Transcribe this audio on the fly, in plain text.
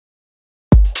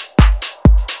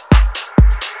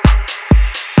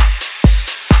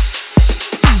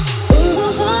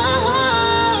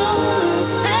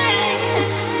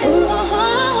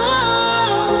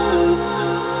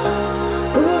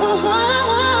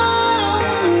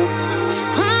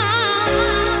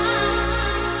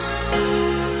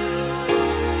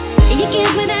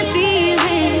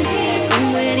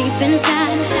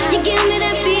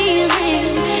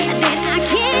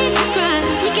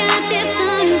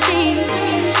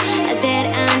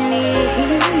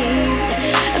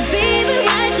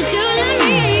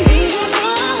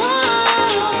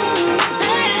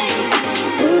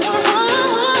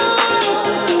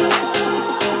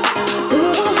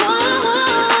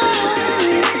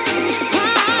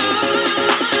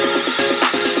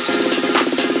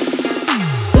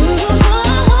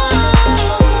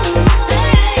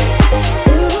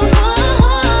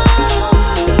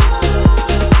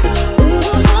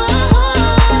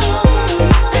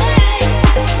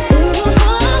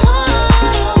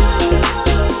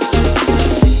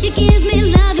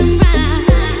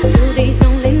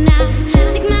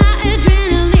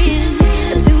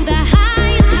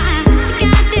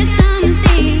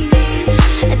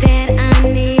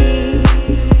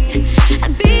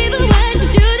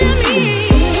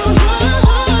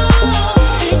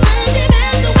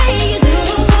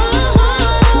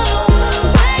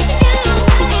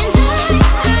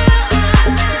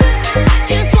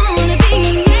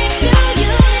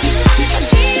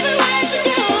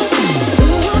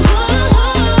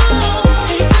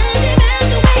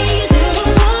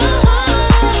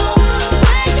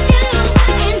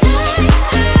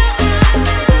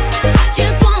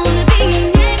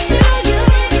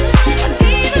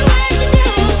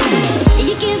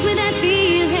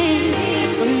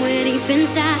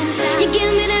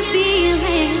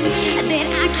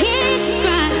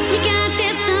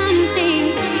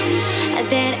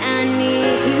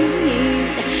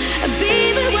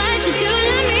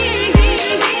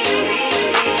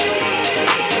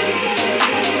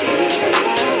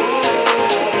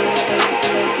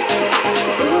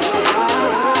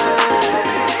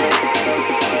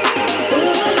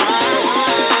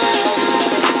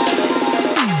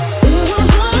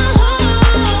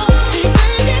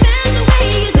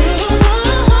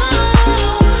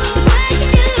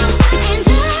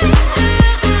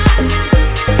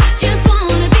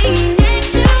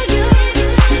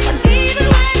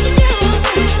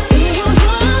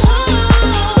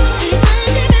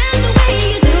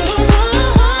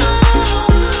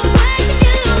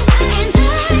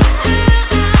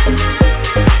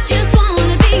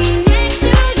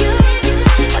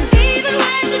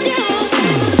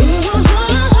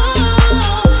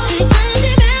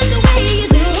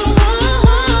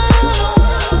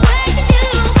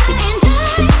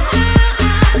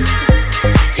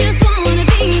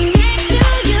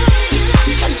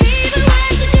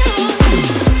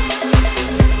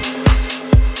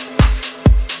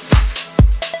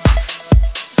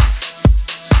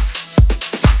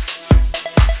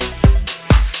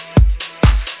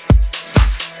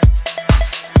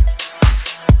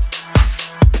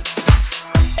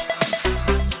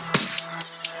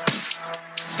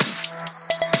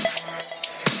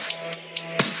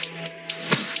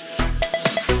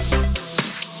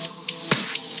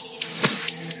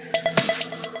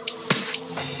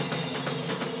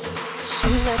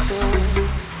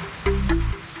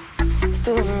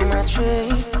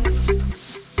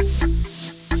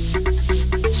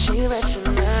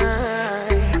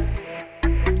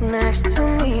next to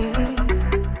me.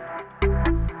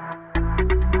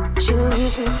 She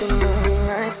leaves me the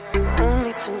moonlight,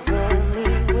 only to burn me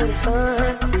with the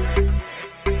sun.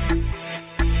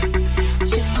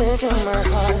 She's taking my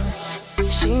heart,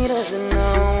 she doesn't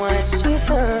know what she's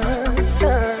done.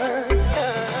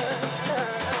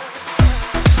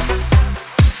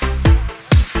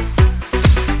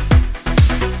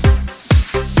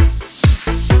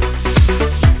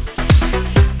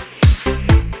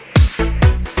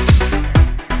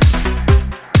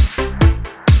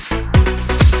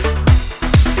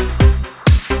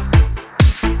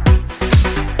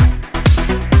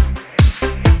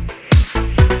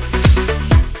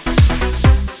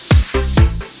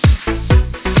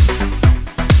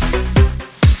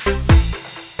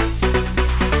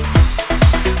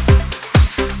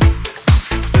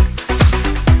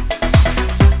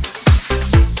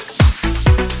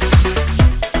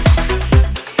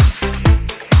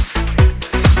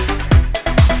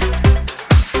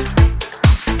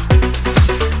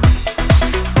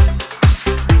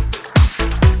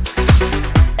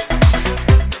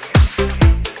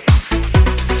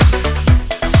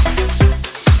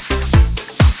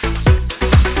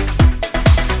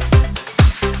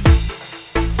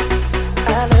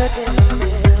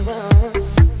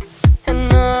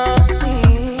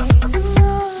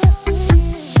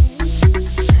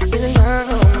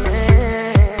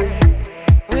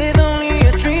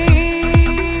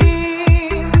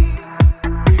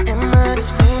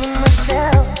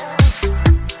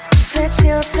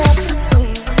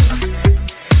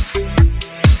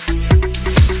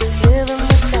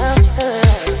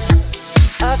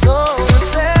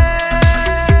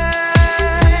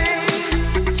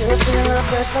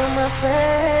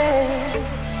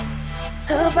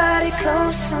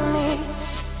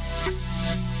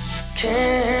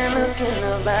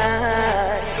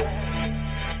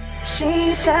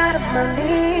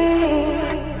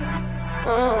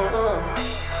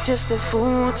 Just a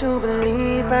fool to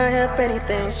believe I have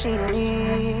anything she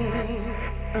needs.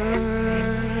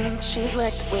 She's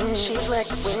like the wind, she's like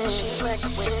the wind, she's like the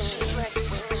wind, she's like the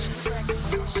wind.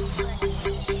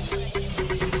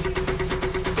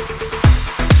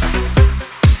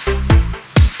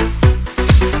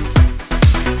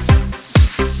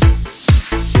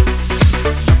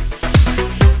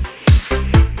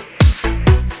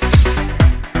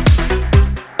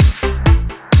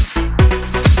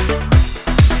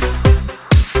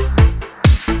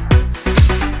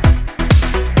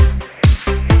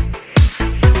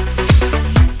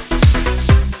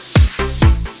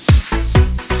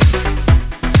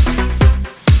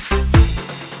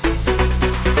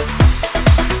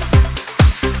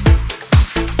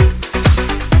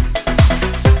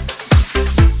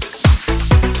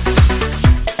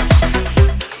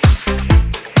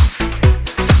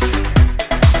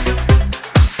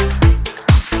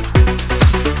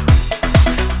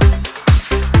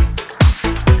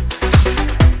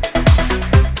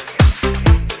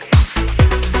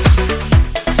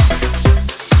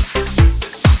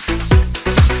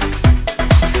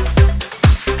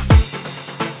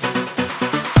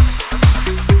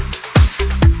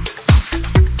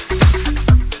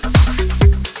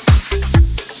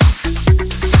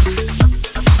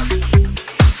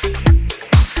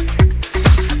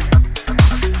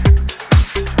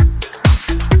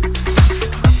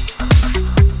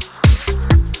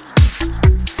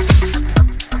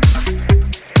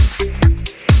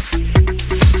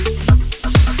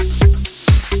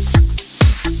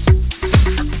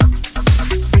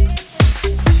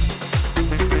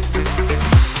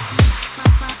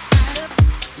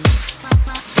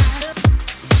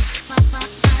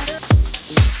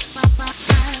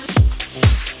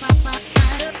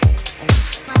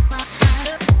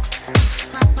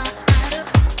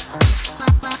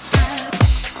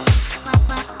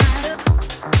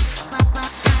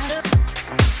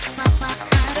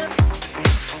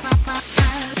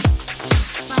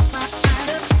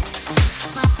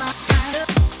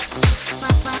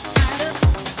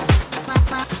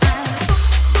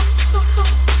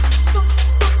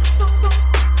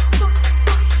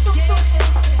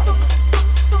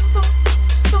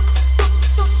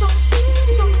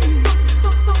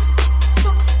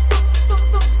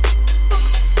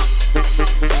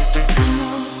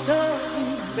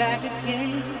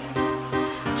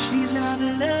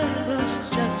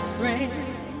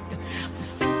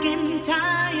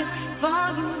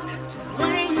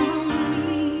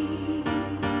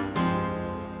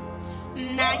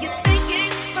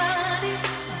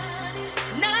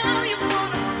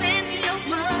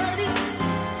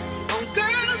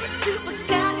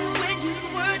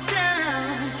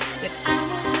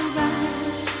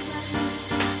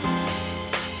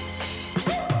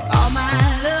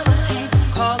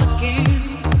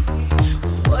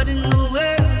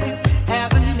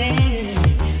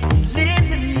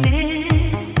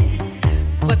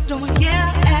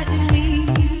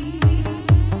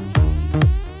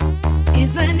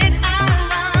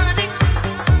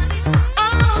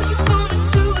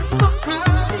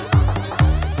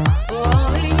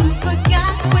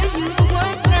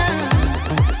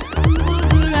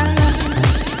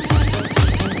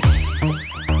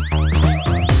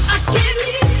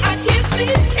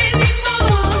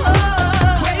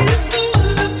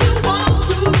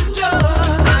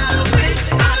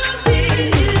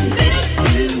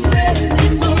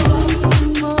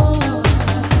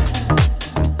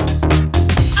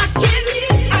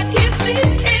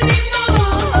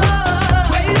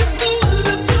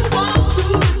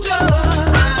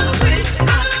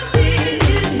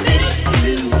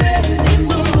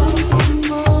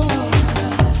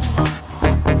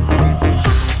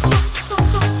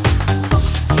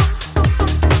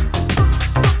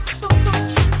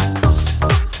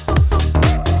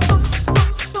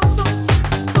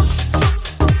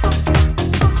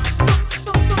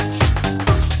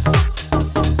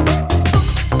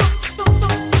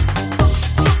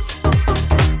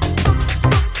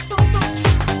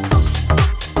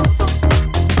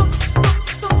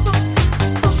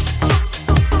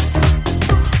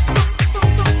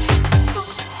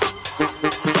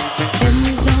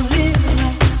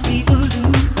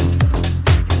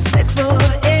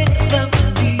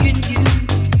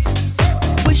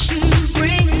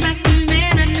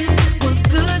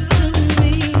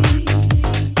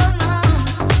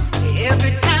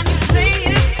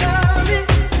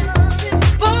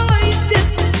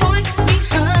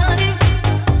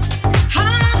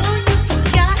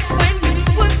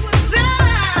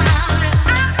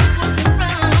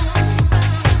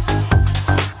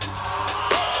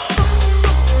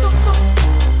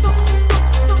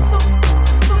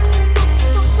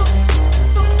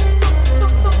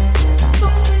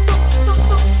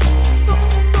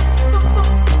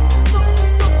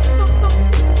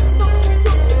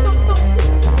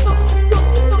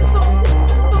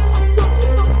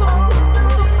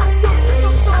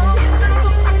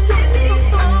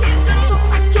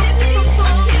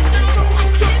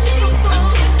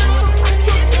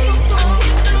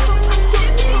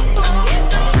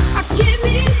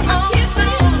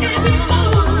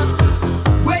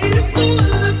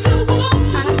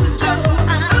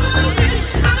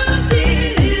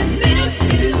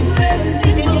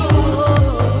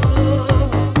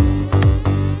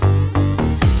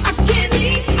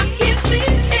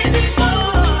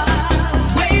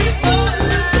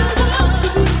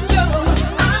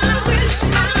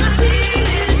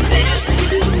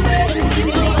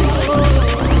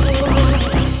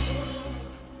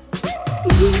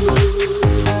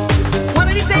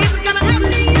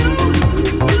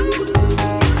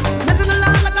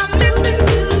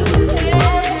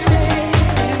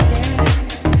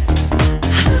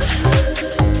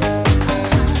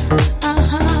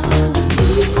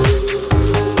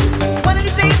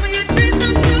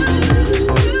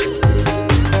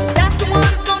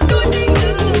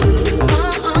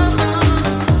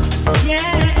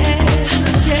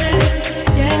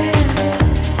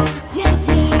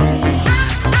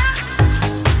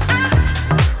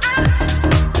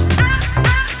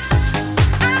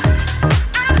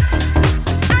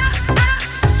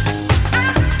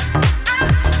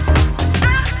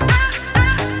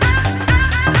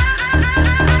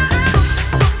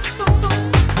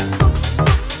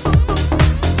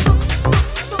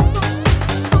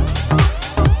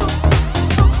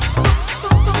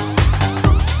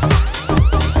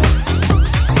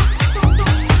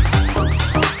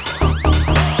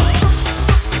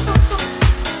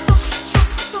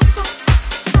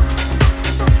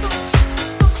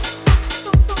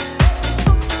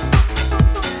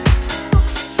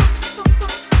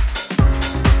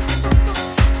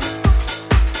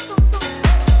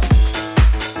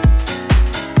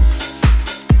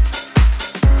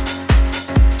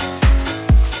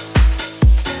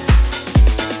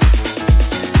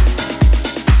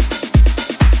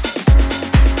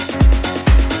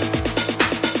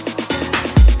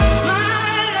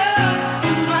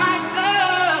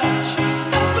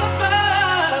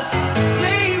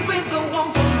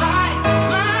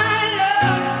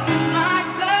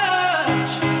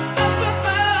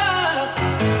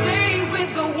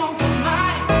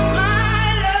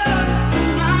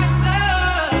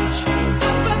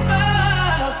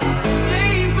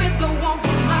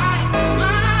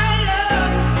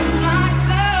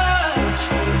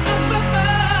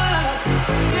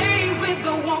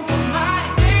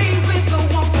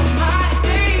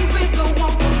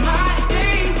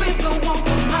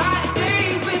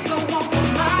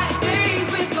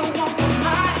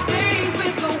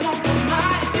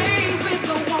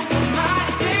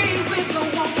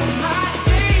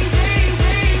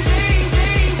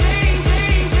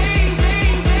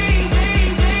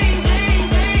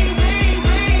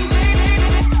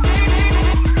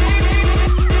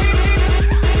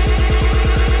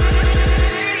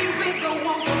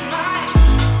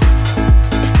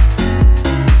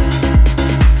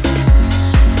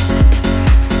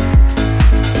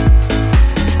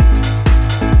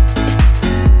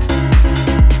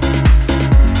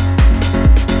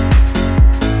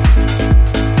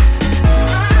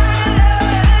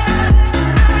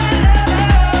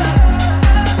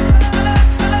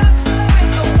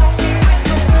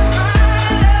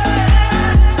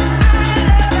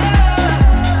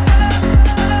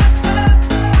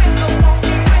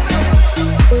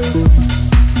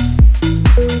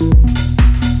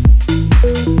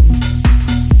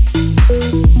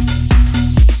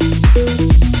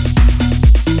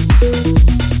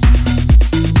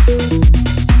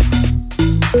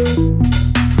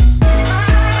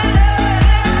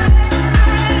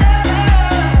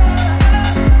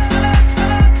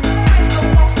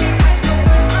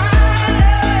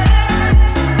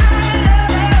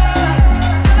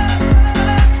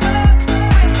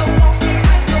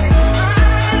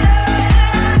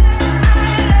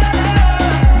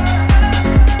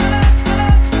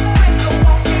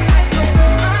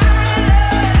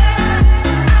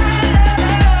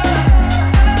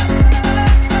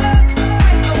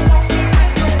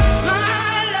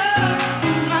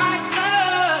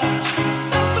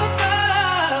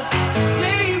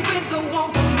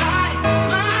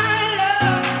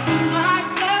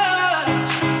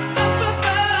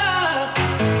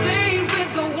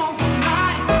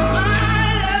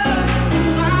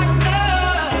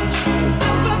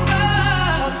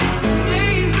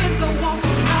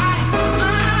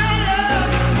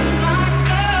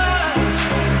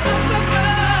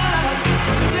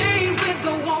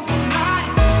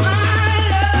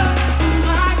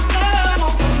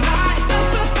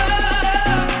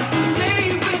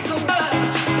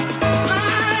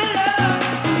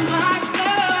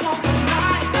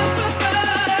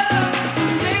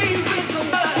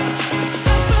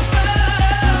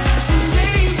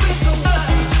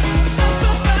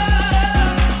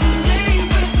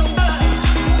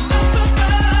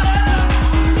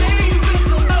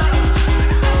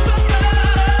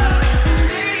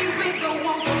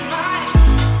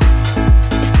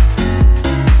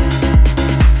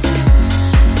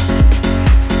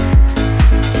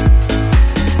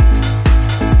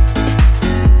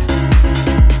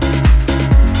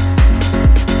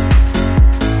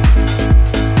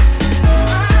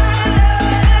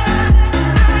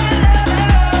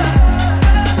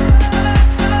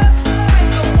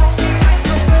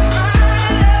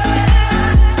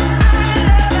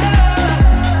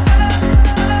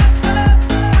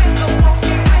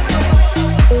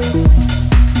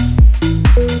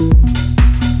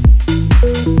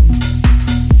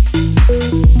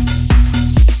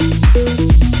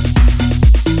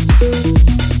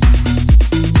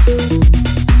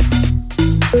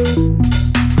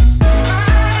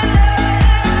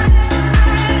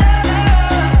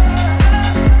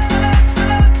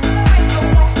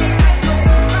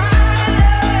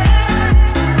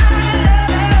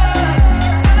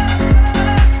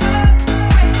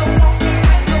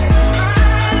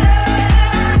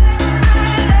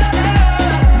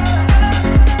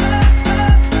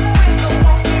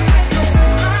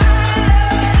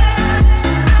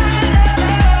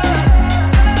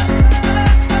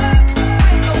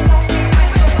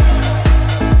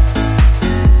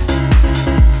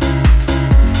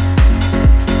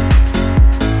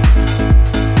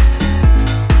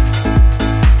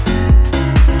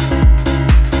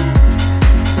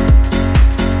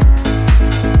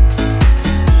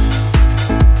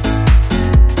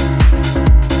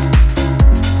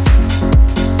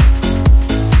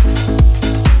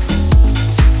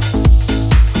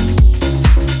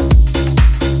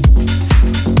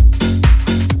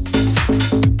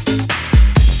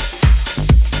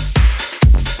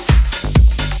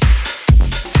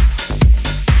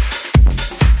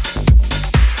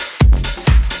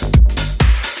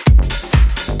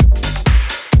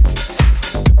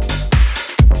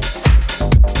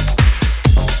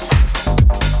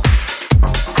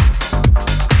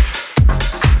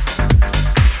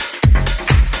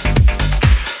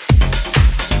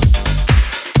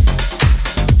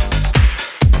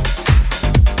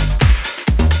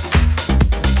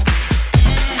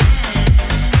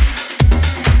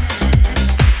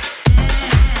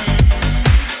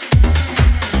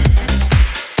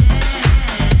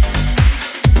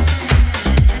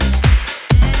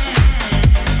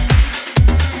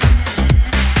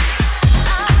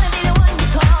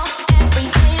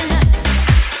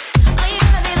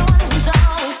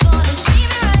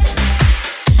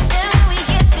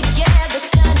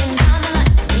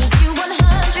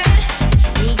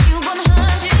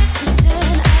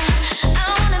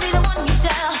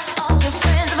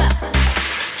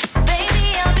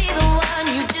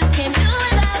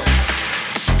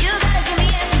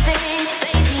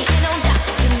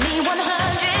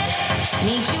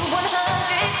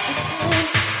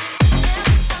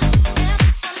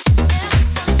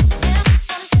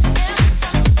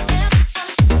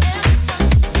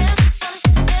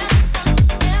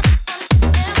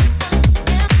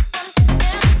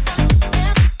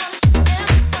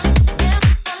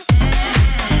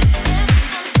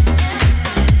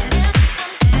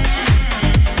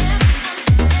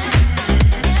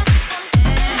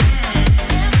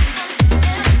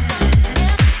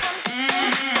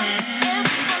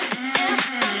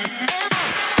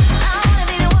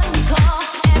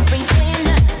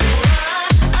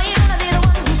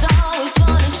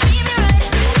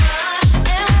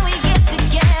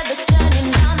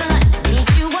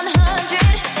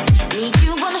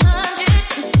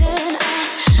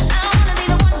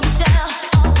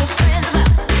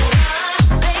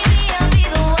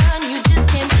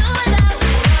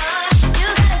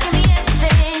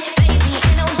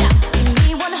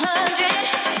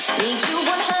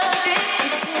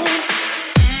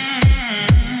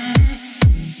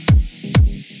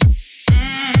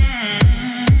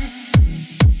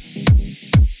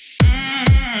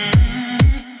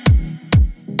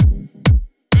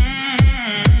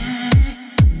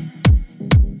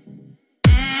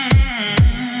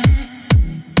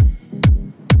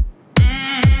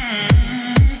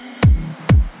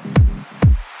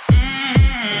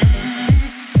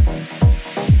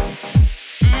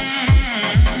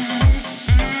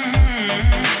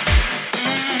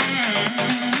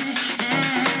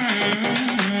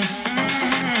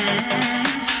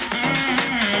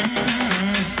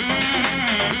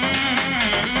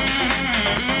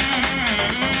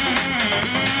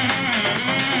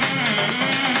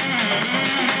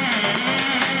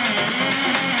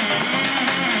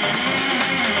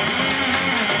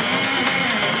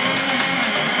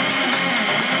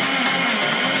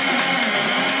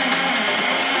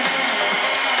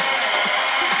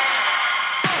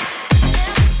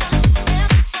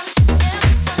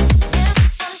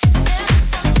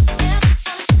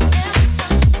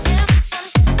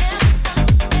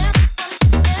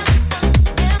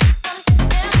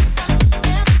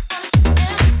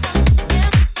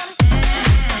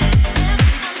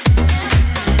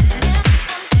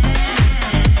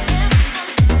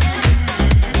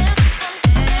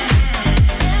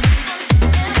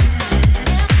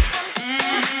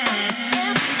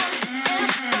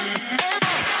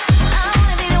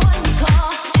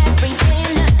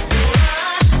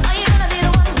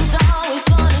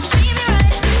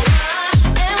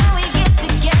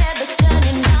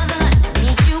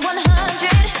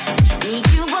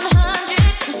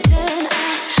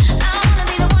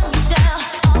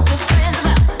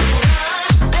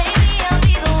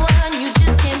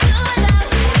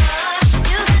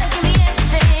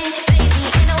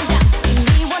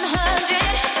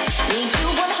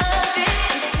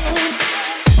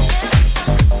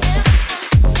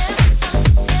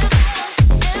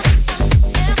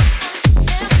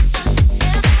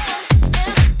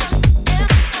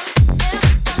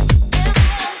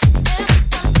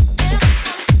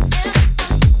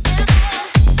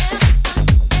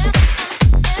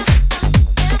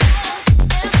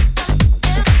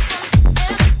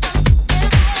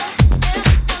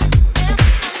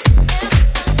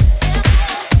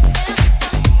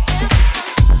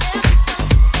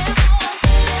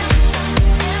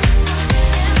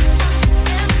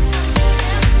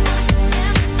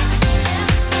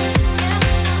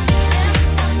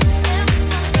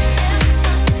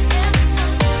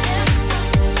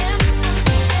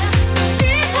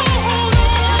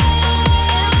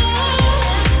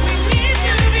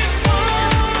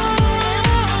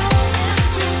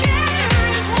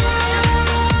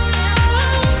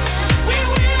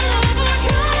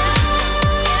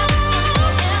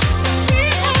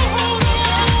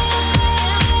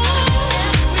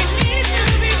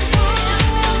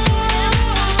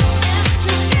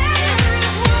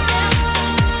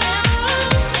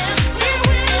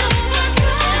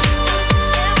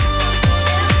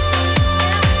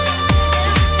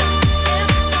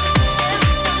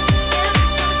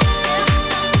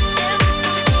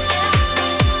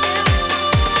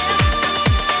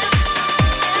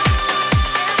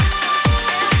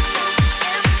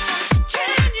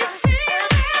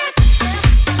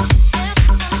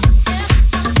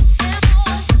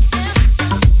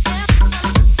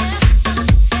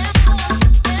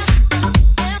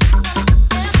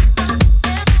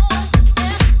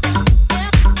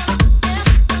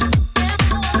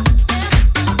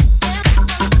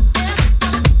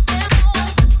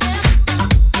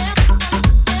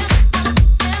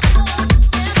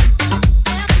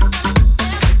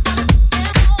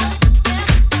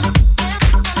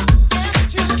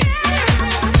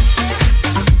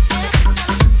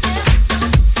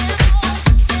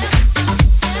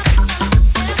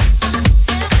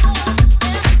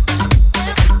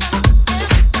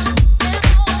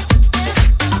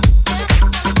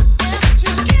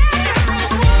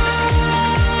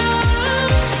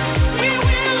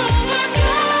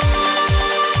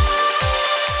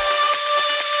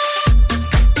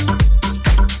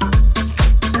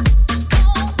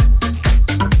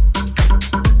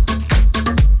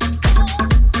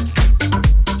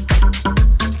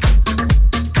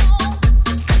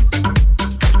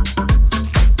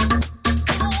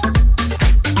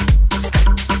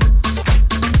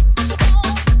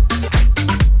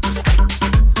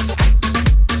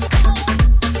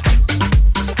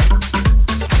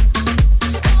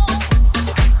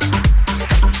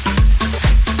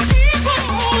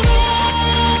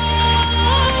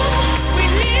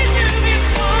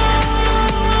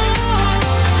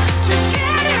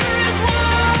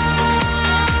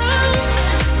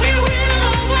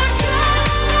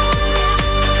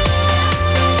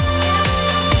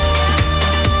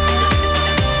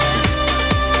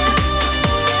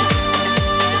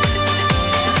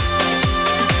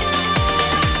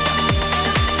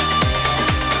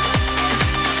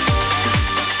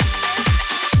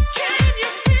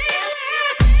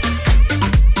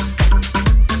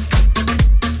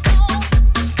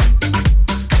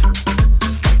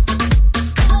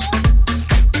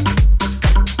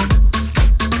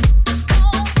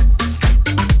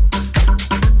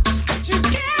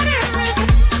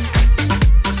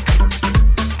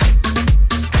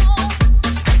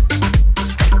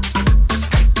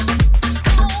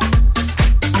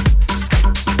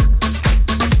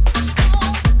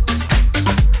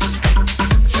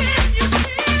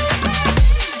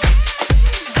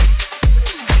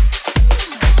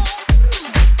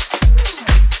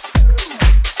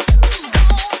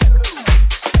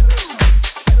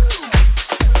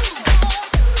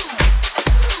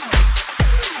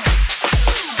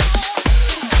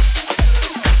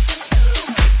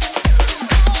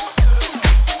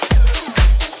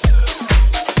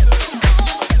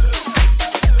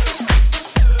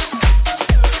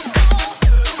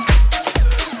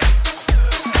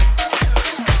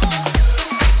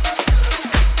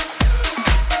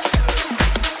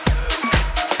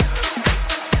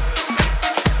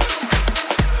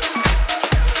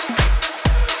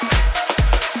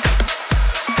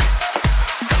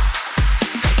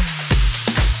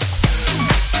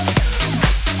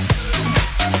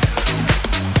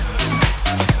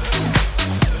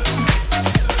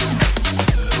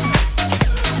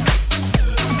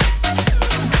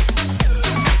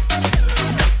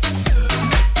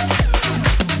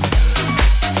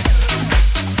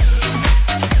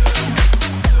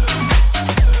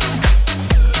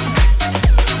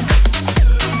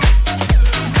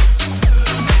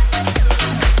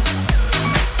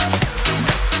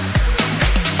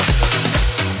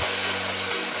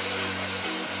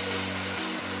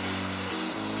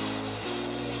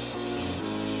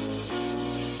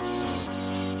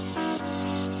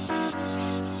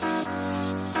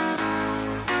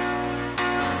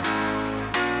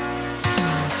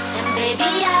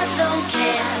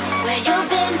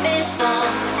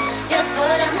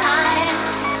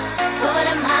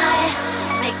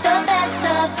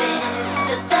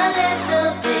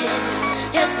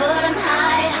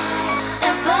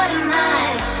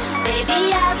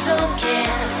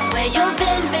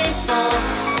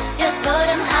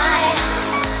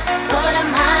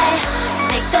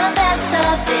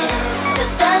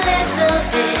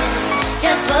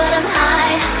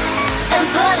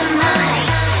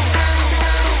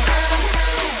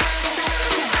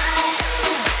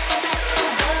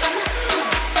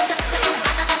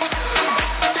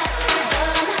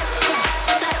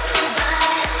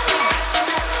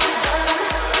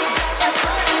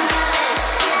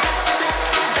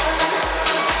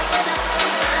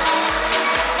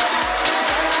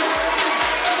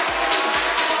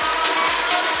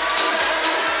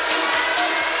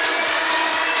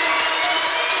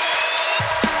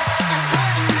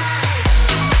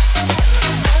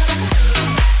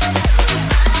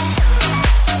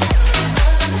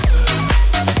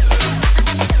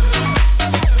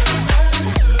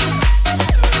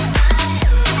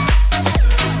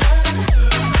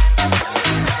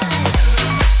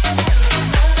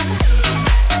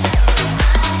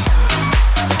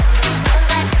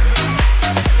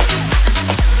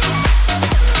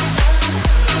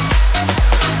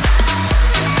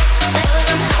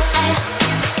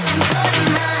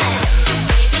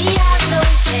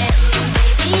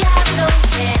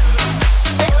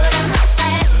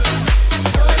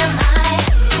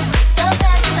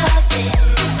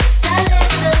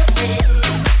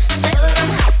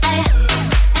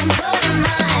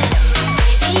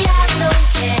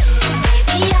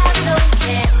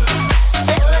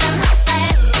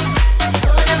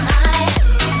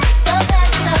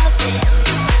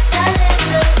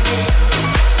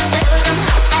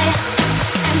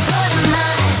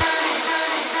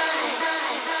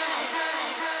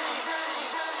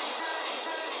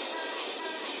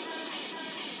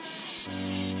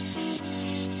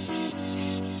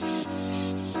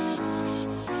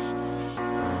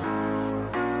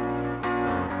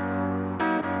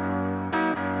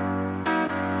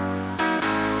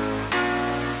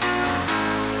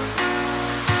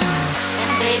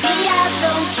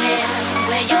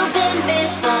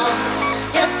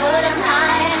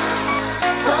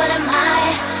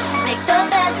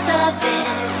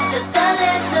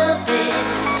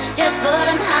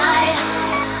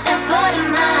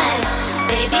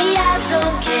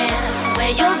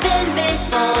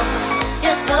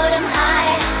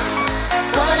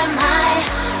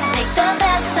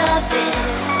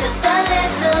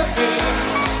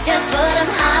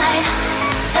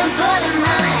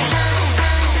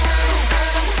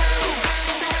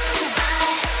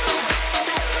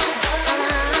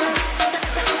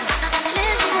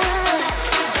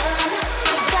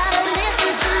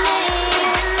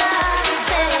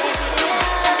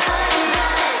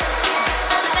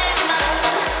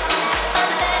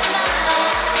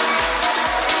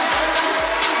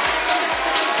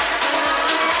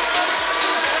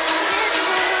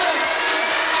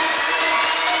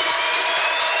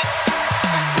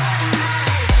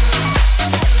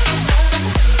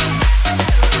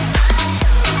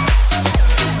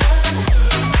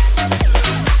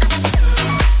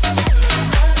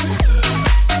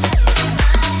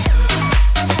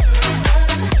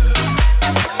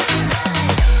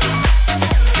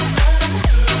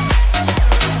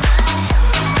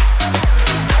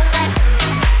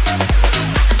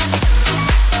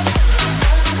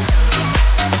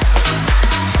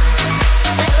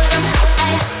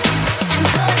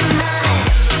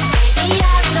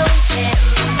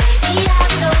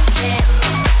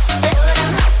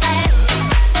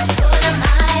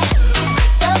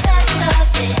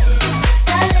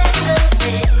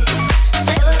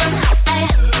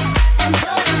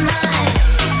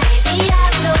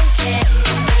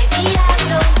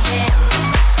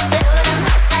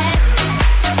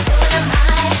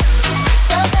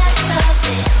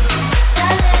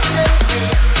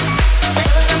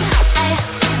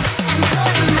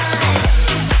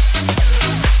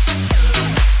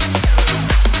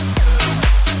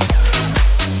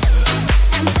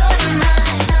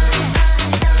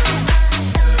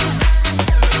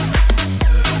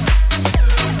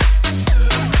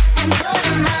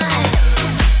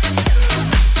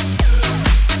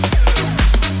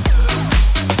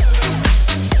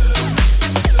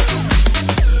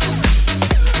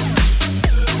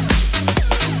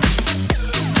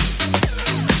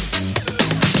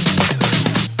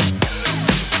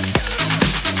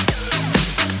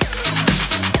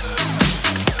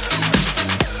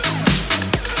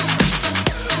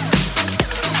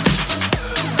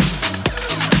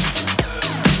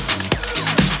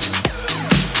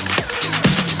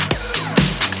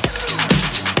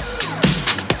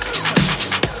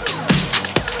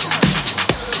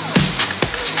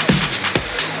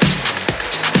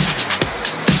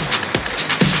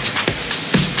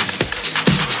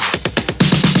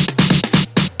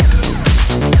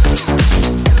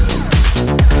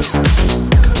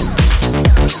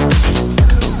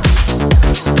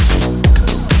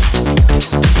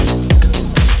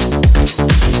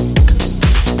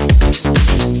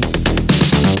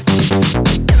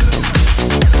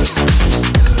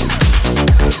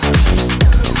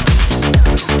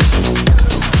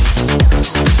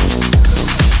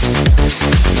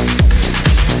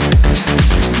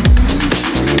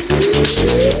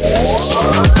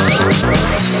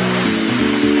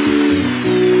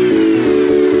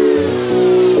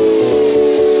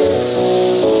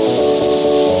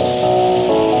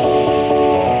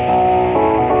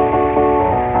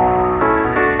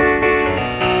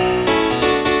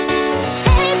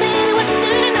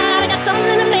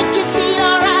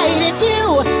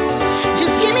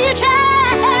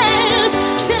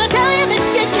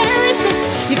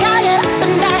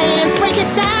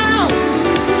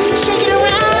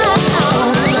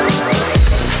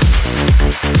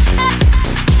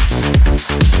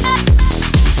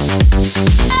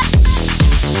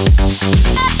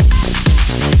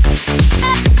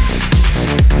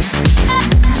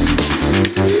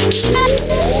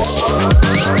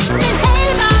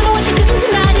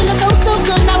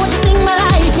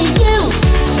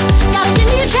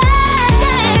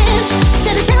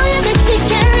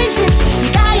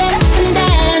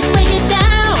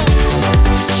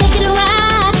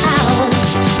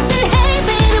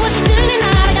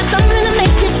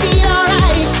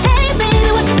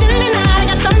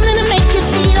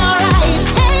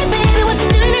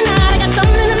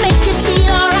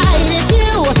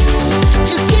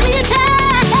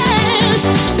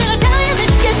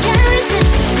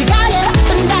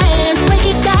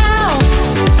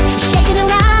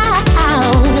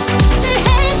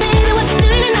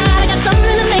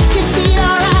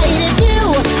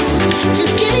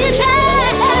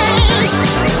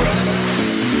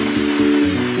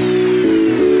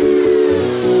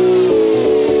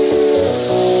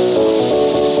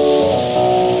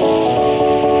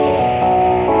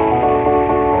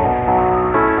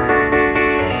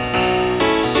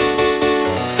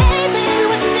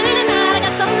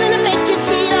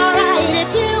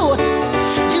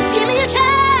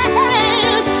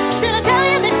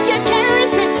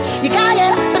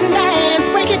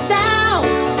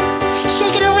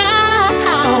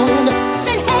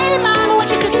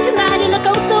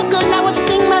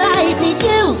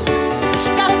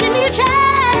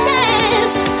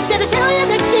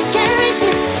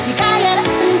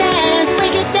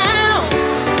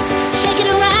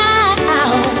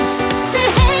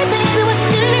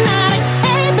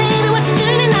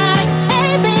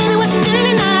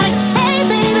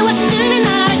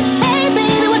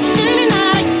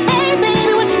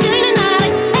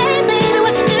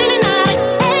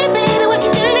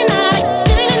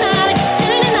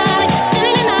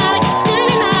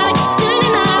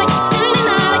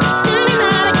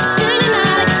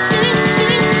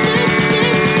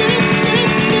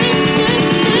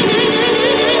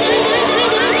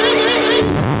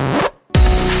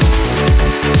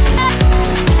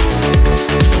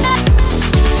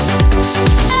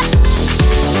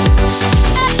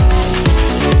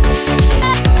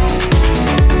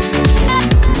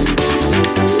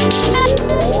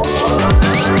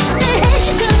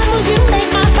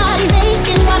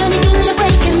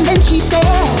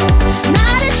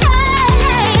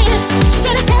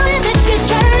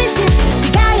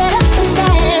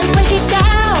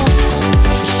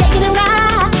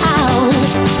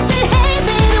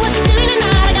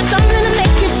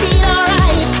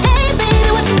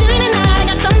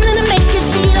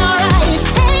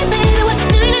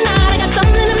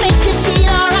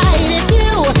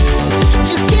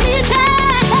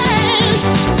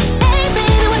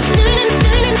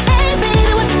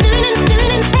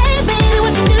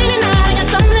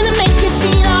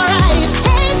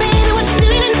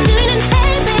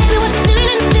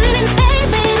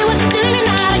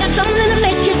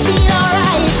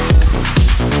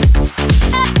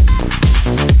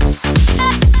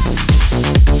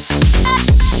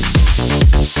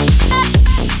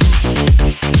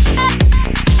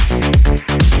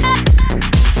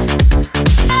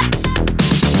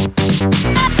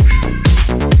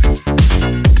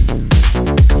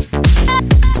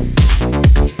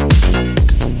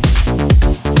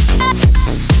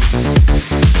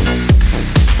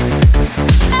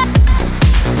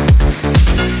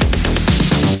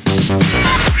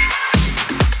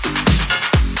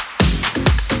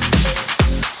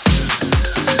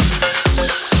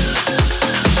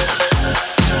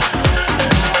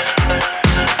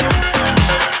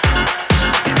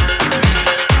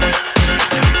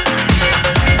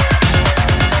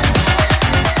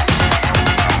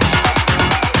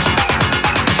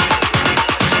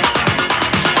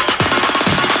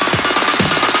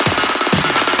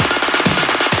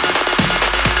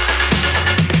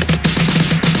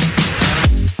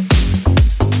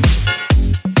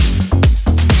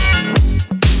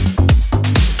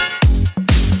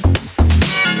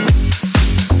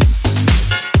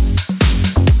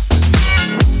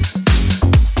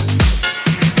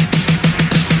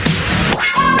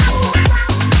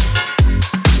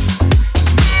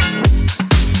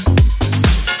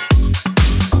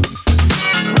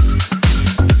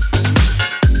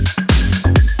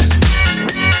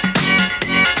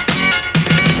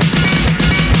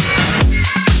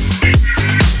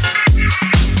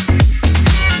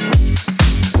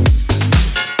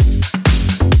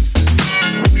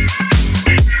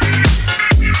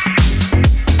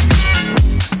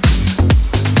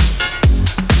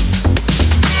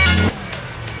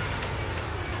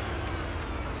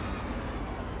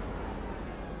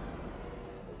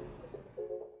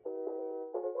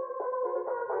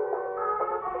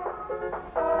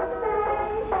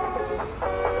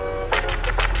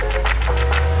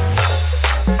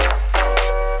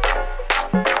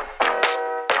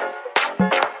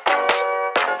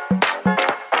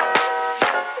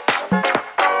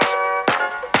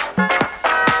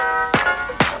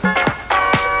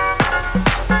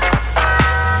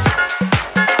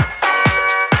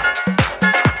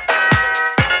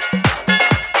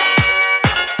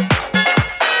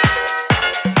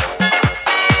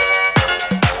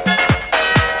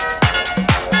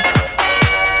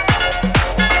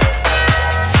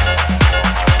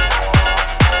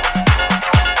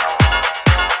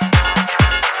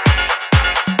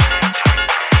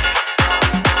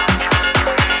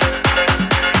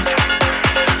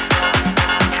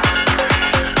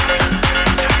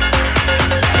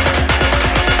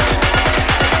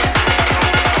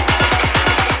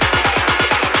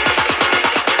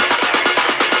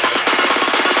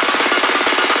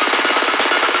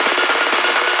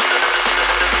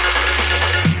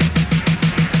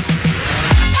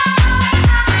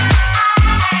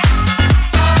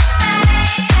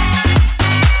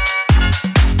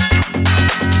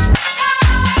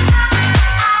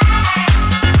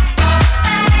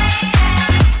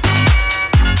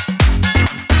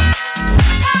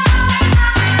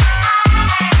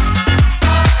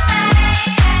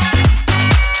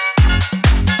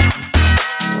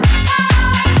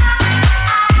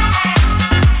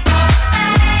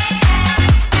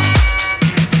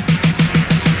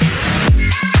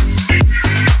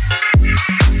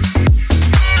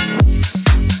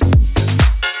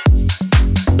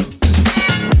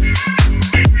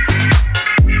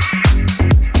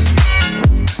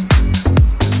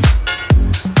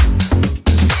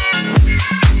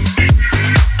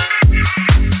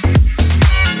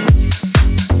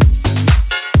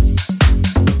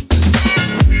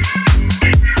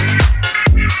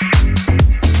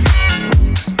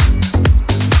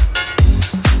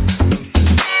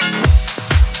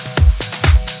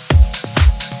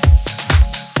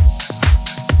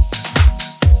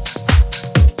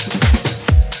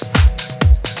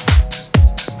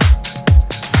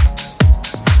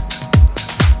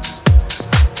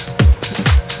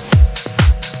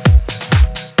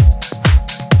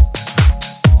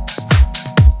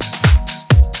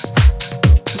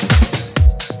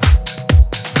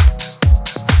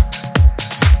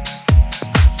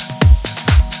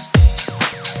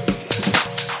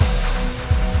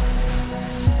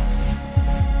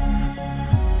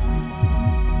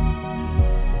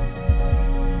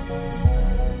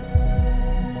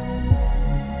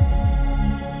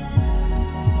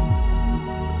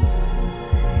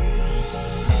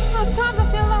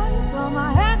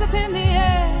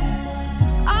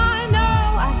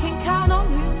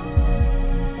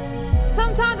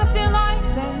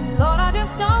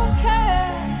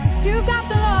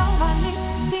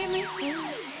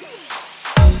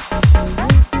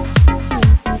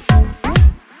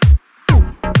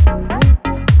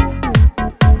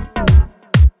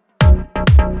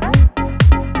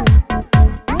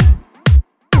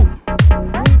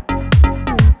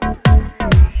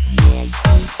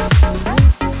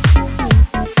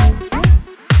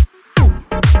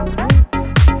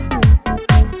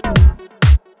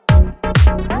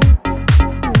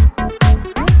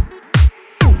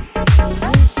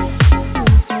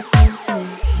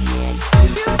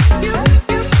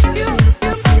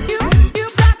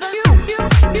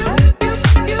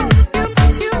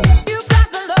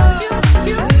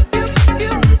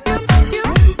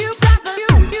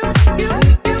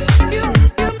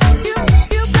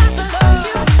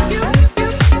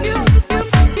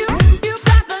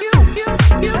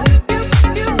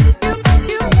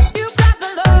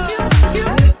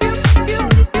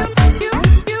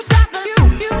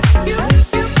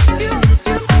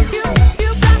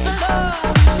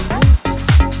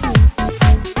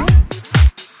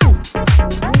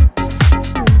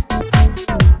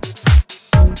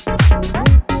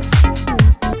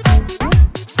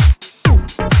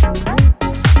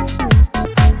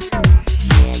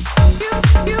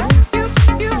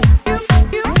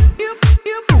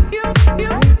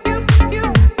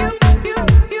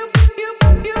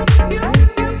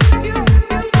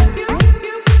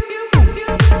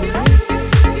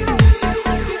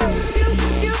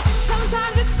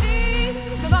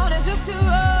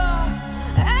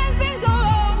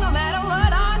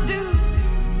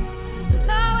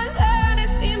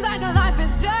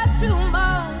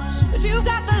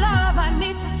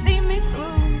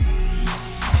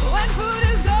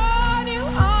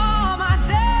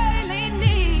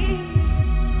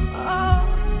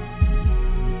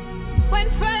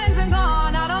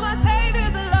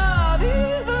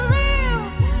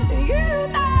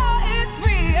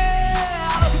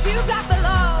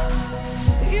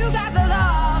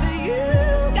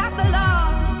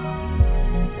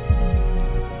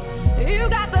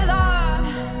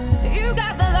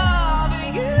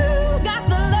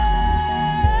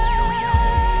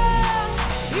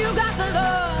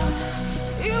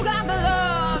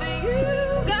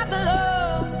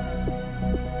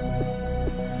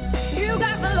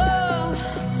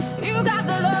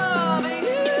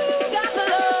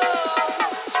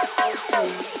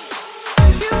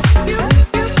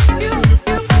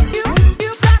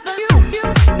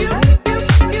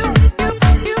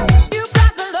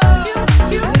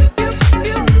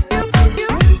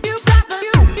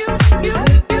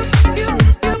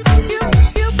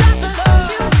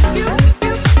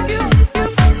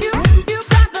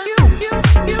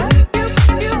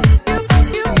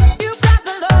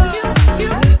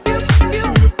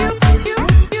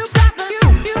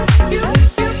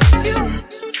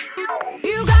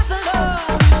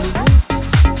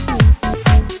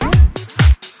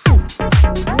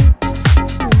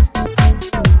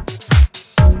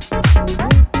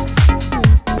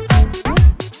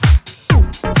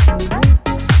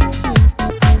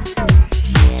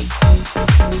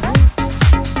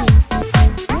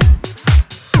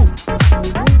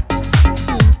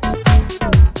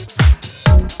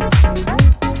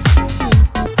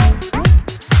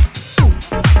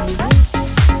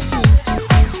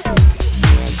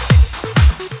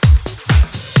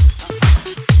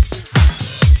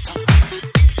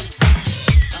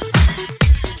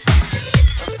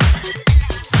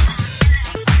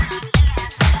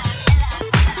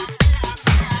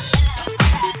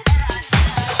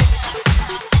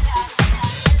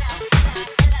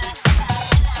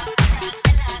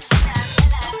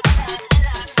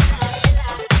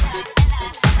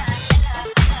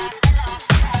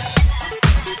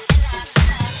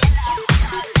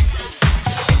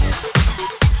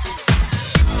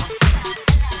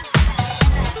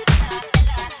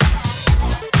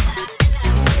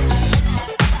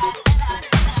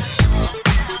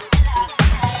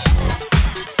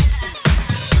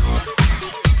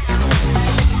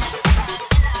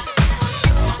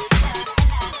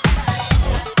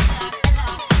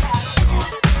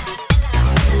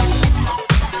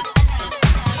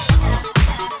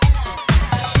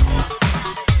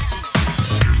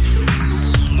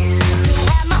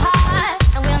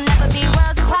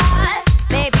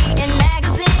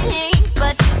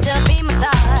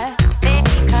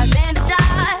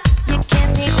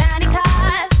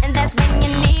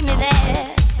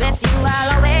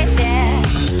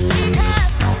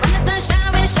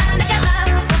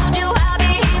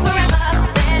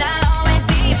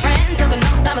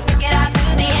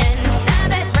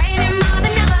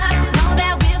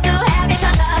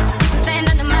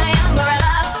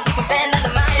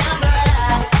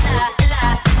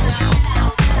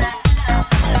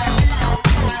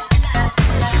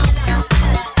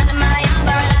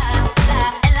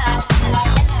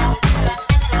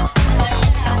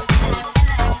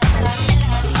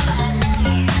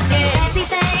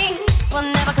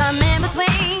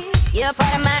 You're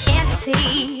part of my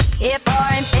entity, here for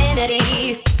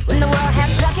infinity. When the world has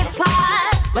struck its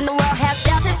plot, when the world has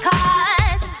dealt its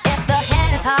cards, if the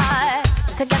hand is hard,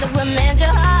 together we'll mend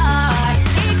your heart.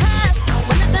 Because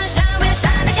when the sun shines, we'll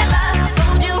shine together.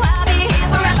 Told you I'll be here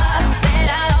forever. Said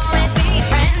I'll always be your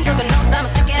friend. Took an oath, I'ma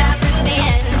stick it out to the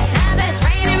end. Now that it's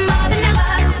raining more than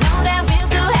ever, know that we'll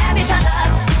still have each other.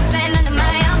 You can stand under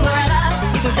my umbrella.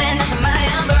 You can stand under my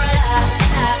umbrella.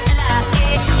 Under my umbrella.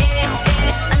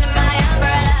 Under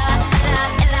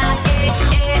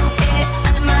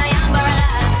my umbrella.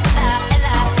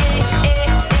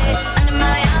 Under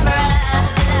my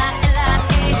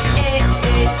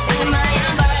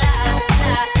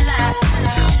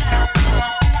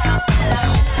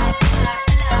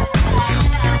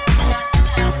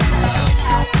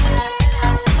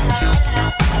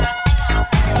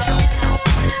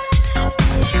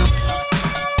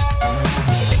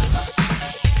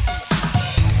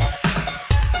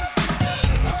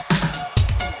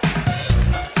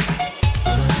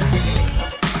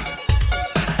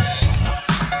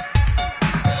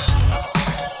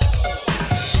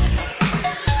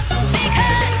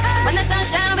When the sun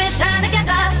shines, we shine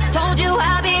together. Told you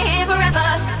I'll be here forever.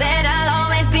 Said I'll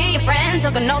always be your friend.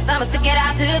 Took an oath, I'ma stick it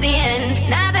out to the end.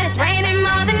 Now that it's raining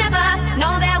more than ever,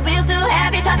 know that we'll still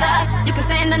have each other. You can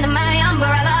stand under my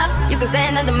umbrella. You can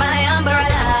stand under my umbrella.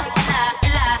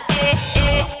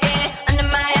 Under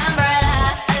my umbrella.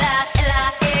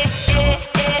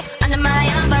 Under my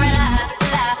umbrella.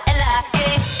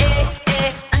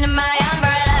 Under my umbrella. Under my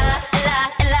umbrella.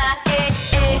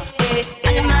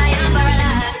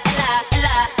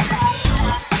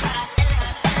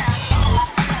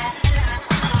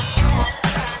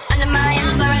 Under my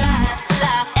umbrella.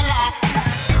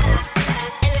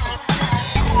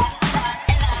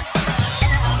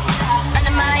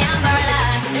 Under my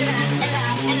umbrella.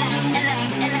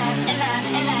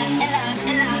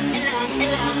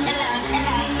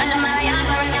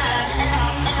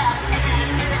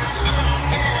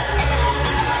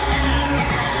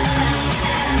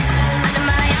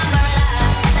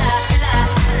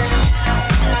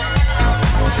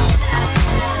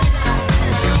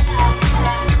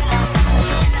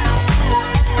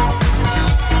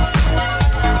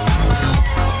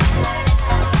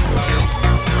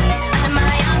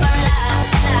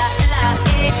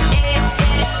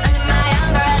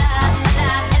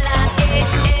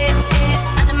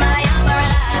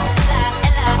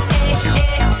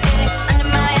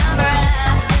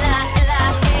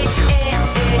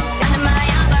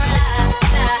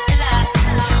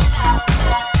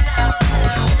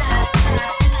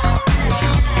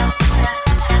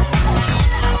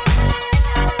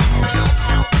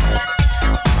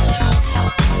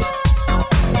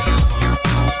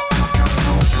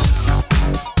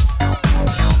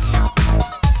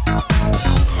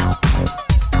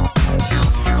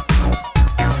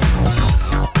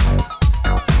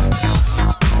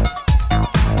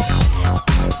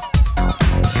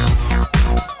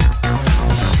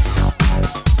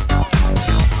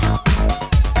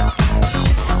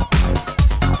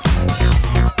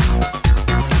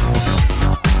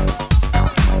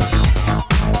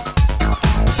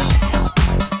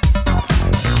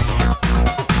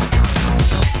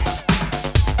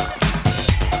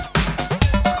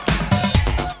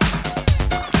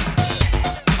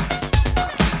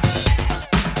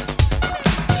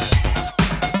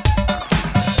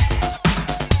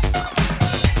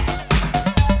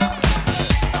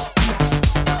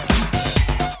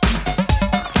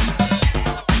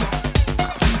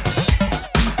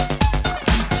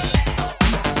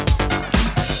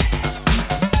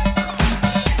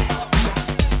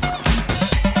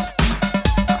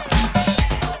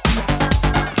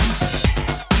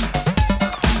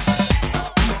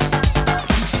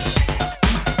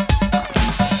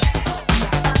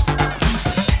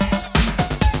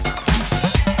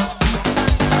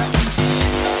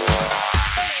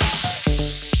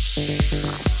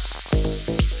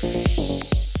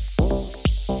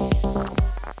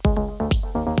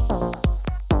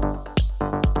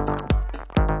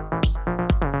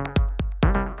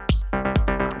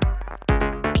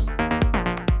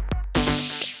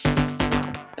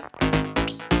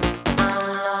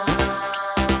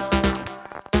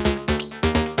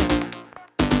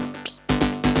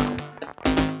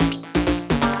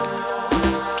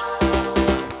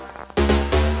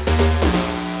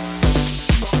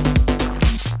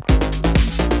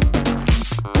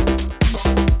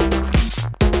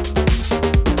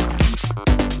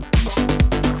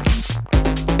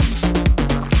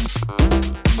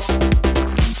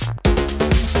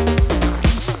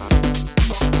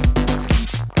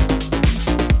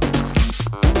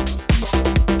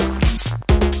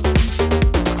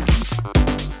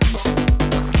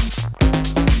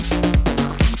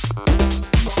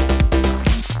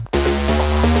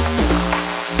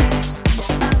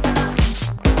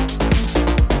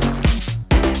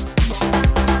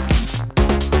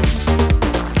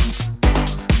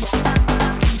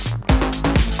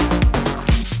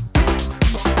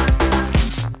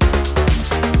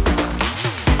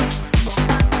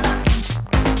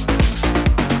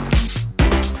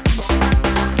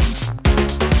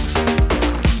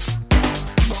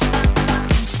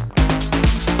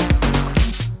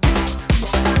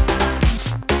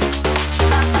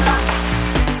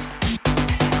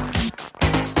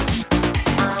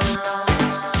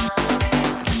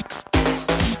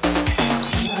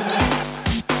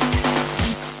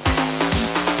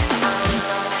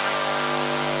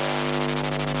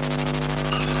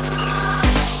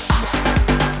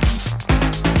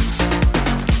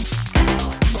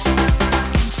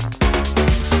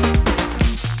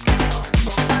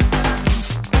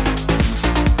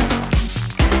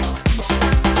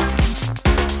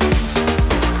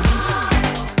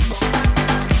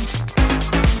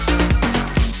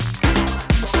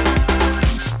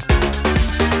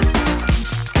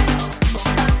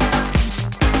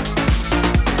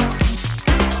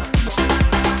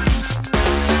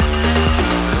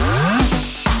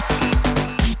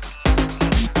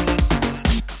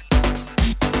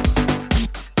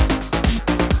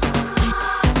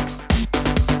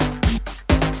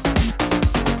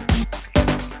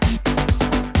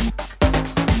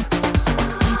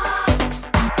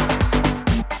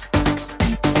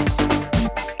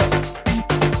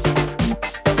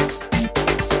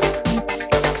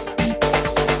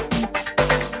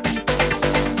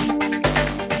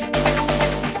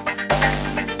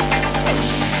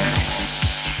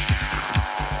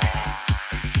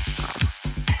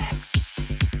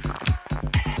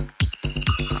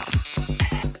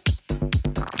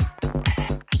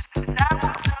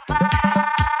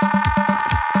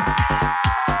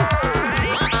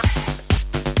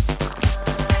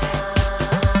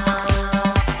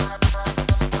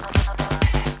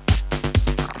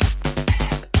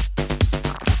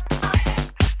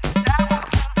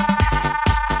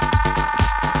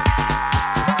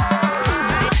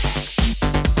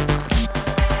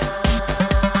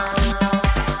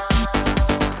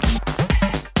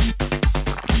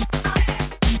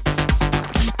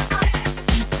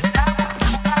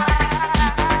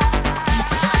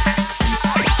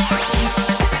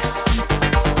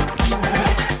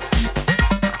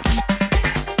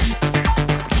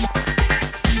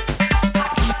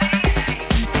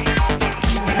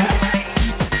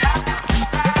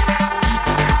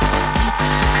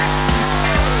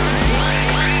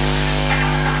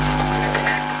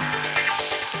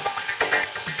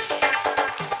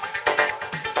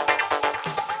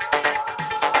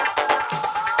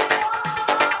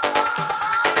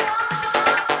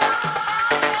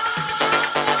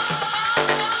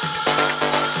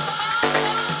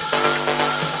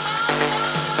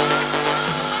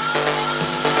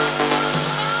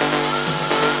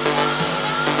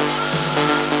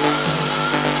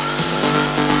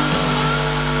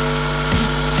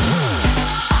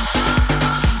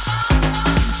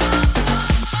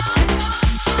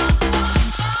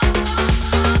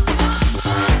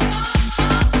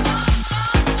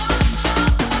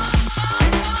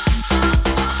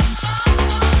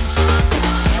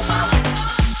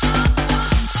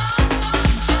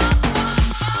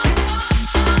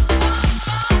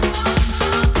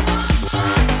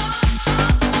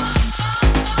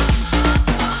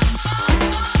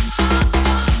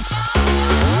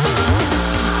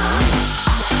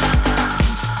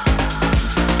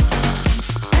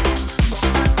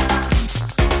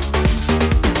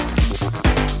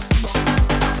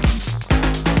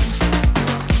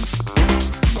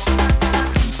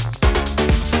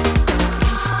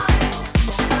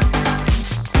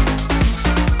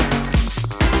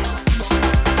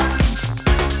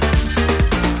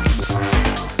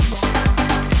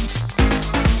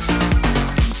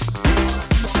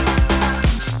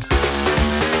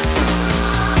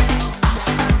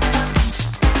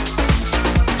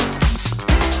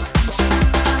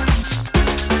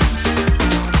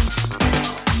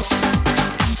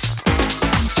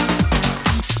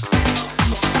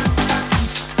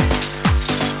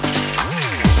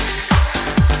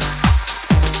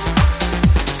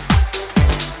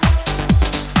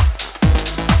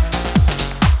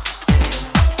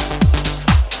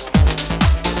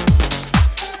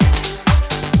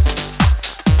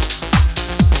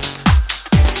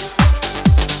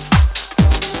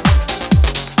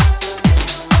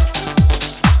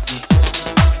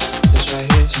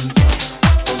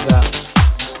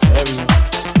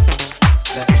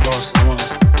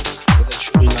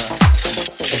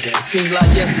 Seems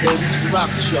like yesterday we used to rock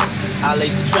the show. I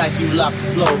laced the track, you locked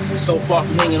the flow. So far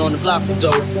from hanging on the block of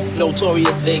dough.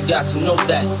 Notorious, they got to know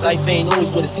that life ain't always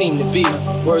what it seemed to be.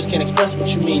 Words can't express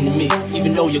what you mean to me.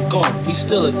 Even though you're gone, we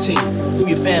still a team. Through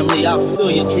your family, I'll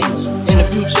fulfill your dreams. In the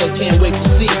future, can't wait to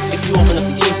see if you open up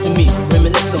the gates for me.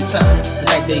 Reminisce sometime,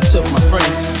 the night they took my friend.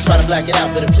 Try to black it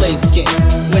out, but it plays again.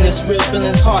 When it's real,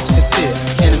 feeling's hard to conceal.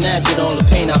 Can't imagine all the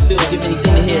pain I feel. Give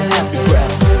anything to hear happy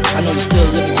breath. I know you're still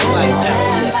living your life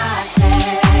after death.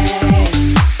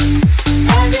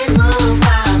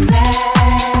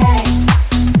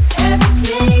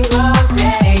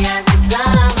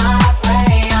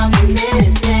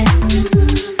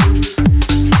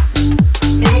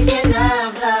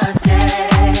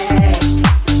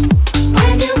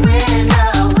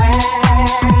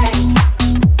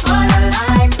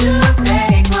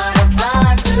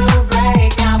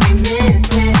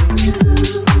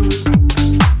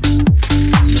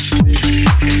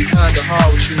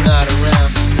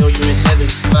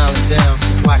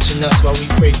 Us while we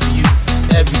pray for you.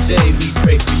 Every day we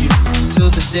pray for you.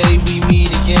 Till the day we meet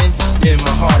again. In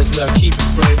my heart is where I keep it,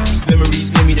 friend.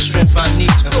 Memories give me the strength I need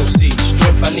to proceed. The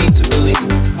strength I need to believe.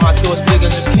 My thoughts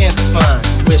bigger, just can't define.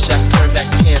 Wish I could turn back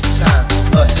the hands of time.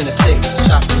 Us in the six,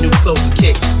 shopping new clothes and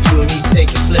kicks. You and me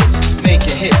taking flicks,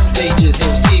 making hits, stages they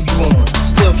receive you on.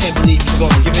 Still can't believe you're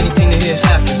gonna give anything to hear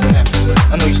happy.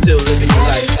 I know you're still living your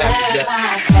life after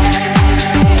that.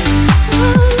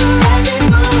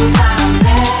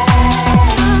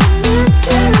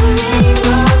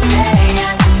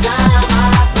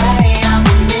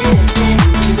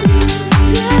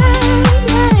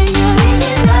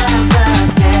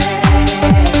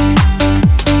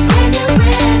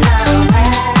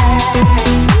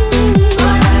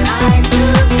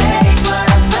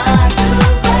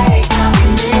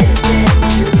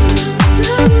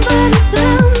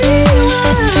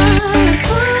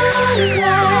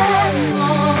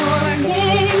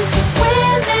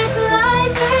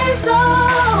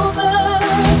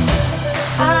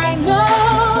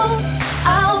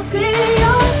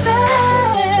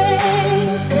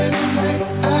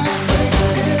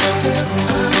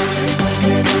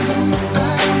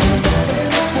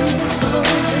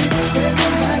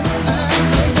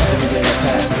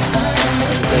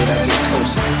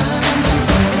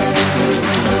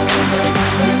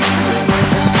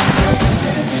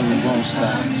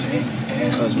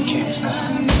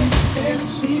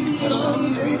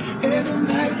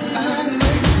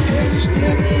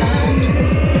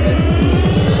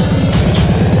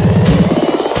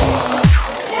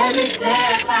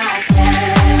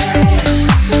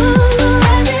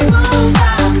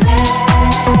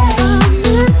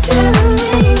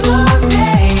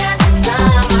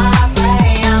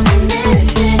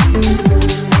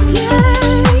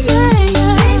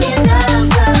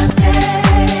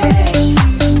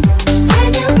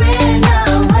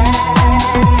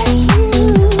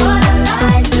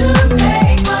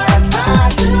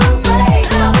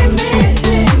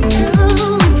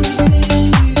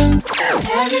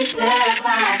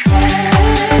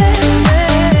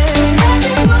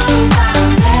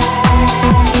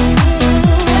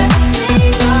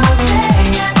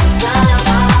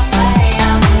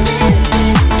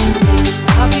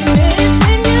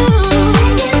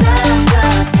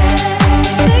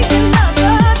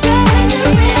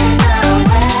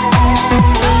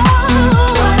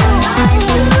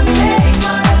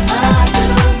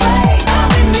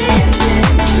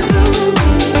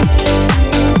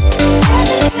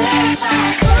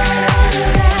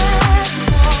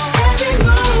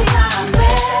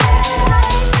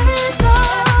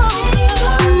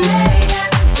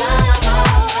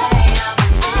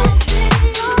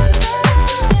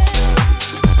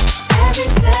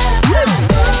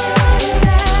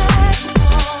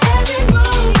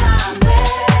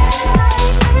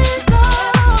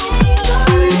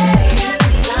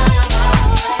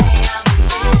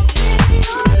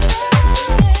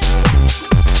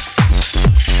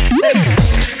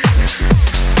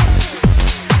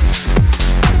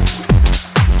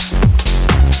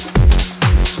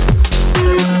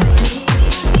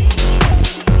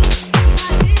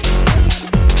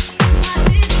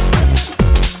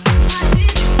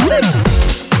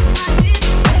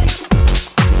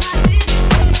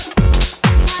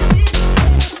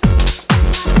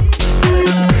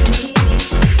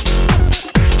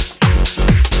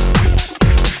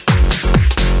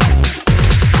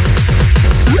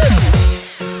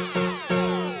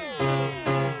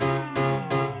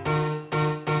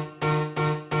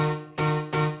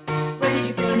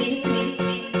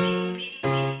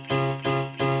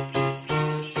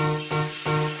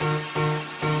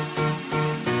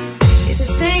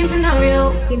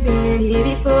 You've been here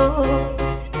before.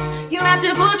 You have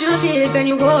to board your ship and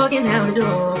you're walking out the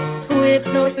door. With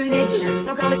no explanation,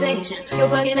 no conversation. You're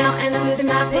bugging out and I'm losing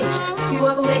my patience. You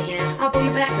walk away and I'll pull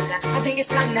you back, but I think it's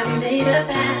time that we made a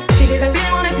pact. Because I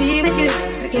really wanna be with you,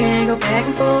 we can't go back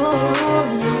and forth.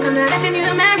 I'm not asking you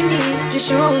to marry me, just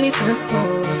show me some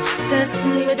support. Cause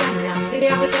when we were down now, baby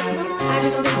I was there for you. I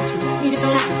just don't think with you, you just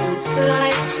don't like me. But all I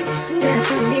asked you, just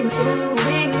tell me what's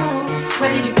going on. Why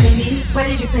did you play me? Why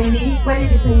did you play me? Why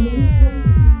did you play me?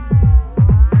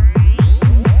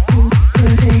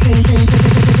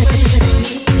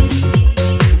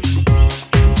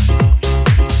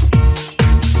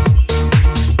 For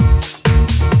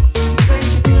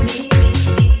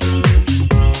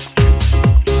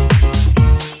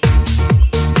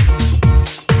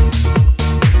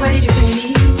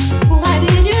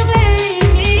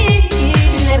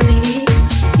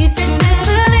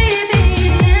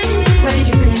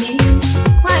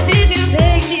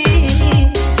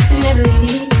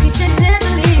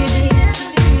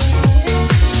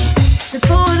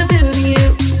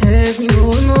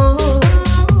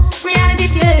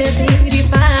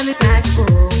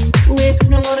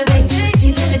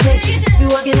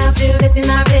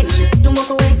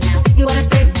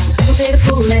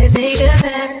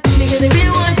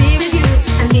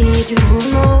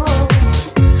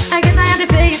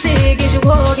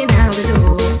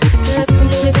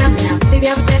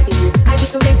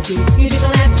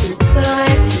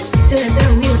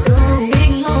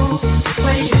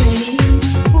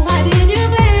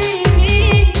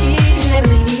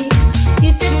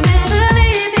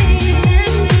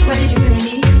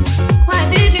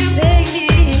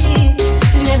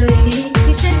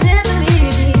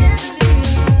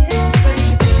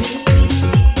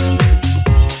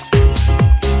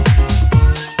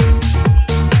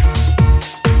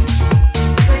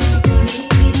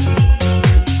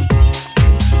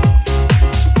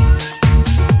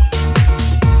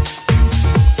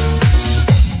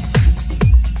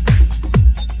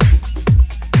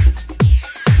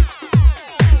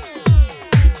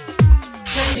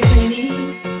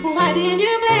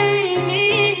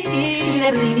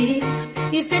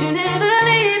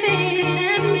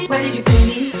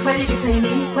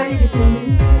you.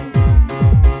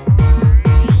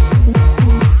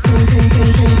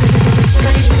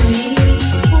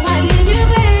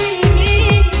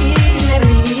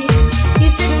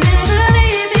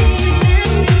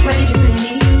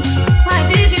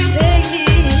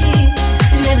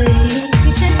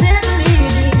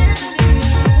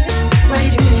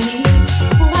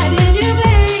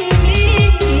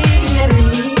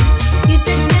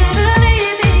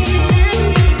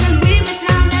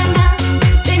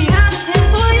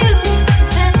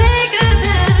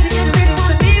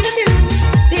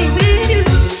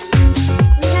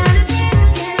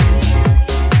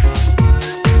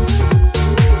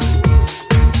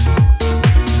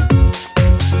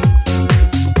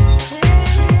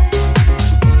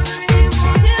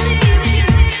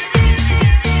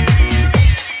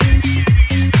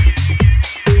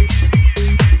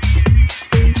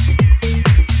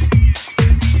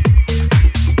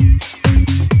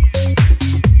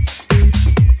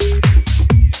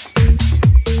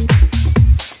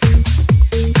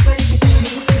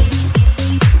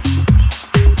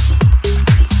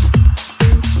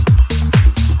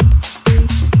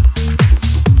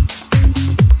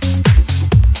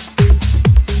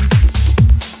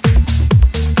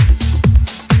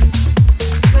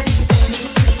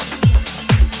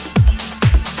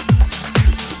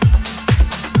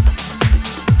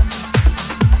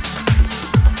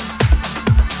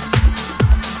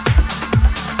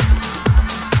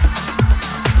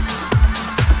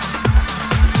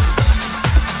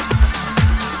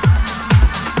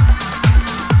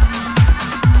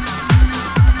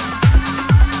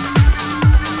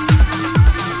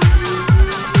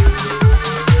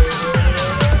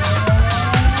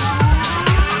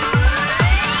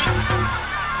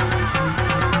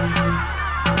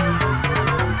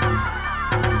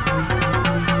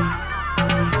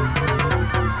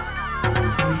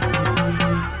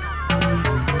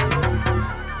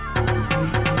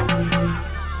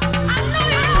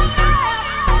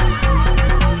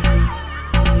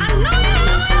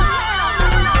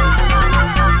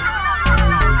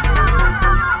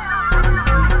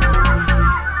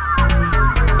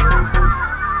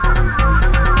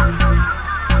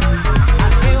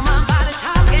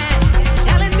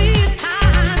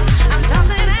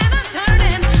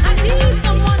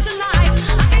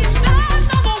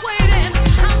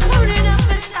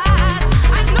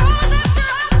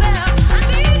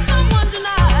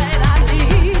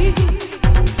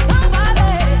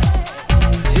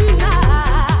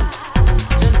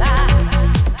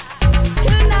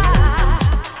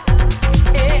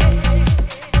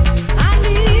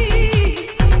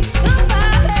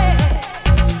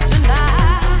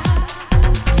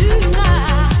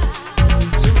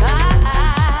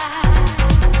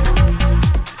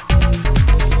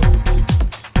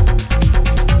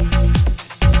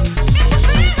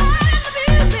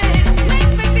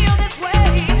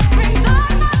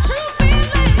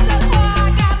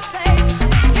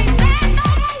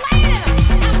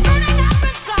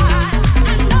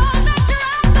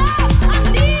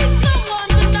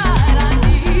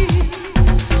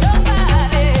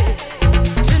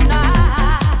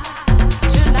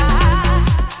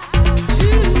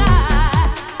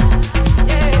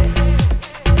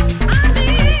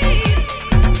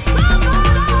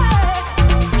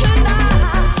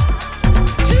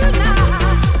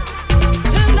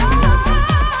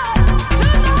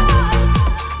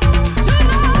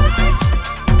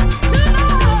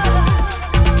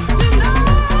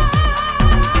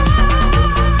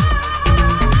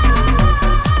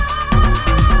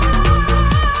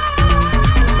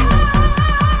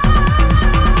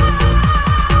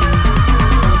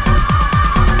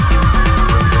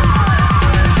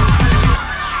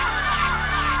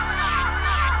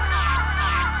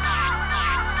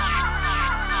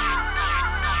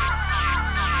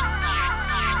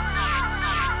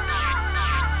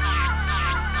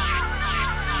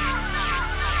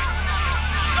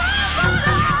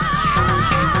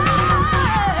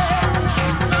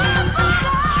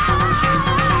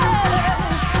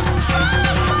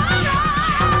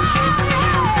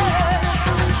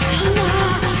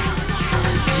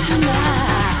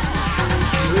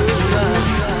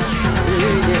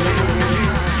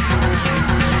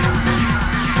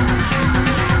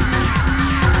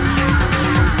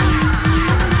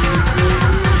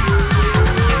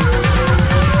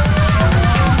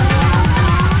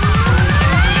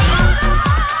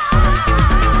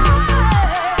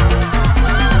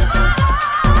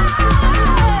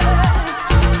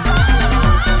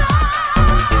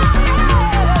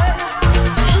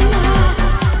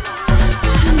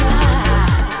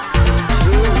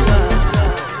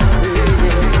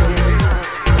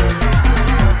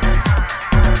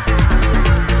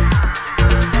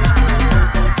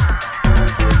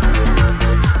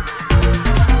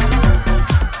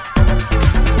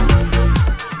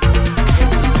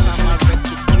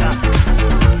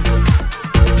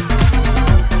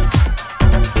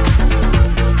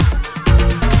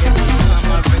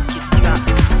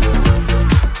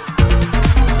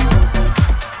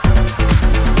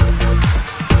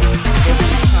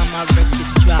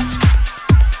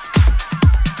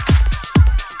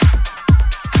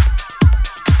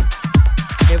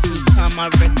 my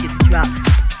records drop.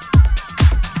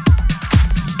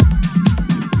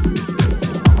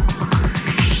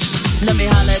 Let me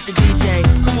holler at the DJ.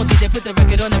 Come on, DJ, put the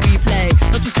record on the replay.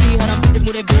 Don't you see how I'm flipping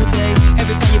with that booty?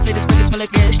 Every time you play this record, smell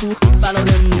like gas too. Follow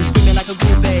them, screaming like a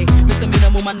groupie. Mr. Mina,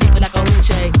 move my knee, feel like a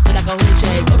hoochie. Feel like a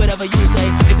hoochie, or whatever you say.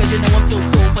 Because you know I'm too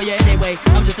cool for you anyway.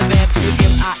 I'm just a bad chick,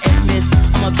 M.I.S. miss.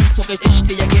 I'ma keep talking ish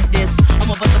till you get this.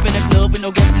 I'ma bust up in the club with no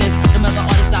guest list. Them other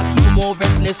artists, I keep them more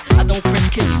restless. I don't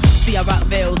French kiss. See, I rock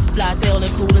veils, fly sail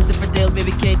and cool and zipper deals.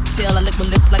 Baby, can't tell, I lick my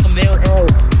lips like a male. Oh.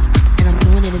 And I'm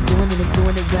doing it and doing it and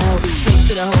doing it well. Straight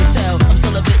to the hotel. I'm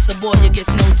celibate, so boy, you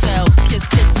gets no tell. Kiss,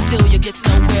 kiss, still you gets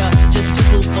nowhere. Just two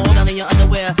boots all down in your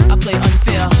underwear. I play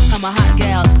unfair. I'm a hot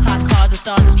gal. Hot cars and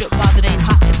stars and strip bars. It ain't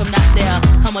hot if I'm not there.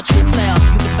 I'm a true player.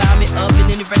 You can find me up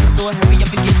in any record store. Hurry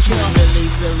up and get chill. Really,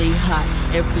 really hot.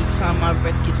 Every time my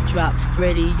records drop.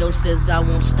 Radio says I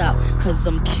won't stop. Cause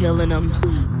I'm killing them.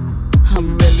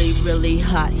 I'm really, really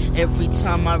hot. Every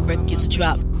time my records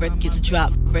drop, records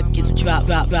drop, records drop,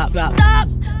 drop, drop, drop. Stop!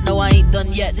 No, I ain't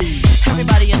done yet.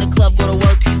 Everybody in the club go to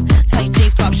work. Tight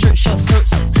jeans, crop shirt, short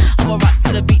skirts. I'ma rock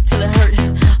to the beat till it hurt.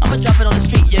 I'ma drop it on the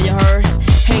street, yeah, you heard.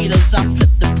 Haters, I flip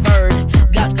the bird.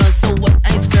 Got guns, so what?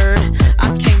 I ain't scared. I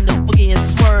came to boogie and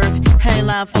swerve. Hey,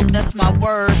 line folk, that's my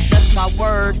word. That's my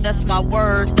word. That's my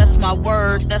word. That's my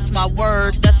word. That's my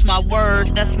word. That's my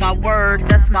word. That's my word.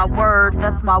 That's my word.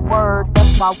 That's my word.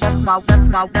 That's my that's my that's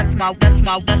my that's my that's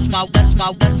my that's my that's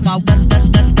my that's my that's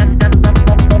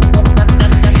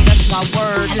my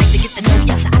word. I like to get to know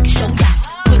ya so I can show ya.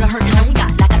 Put a hurtin' on ya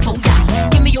like I told ya.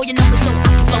 Give me all your numbers so I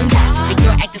can phone ya. If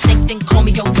you're acting snake, then call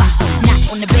me over.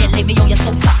 Not on the bed, lay me on your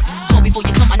sofa. Call before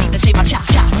you come, I need to shave my chop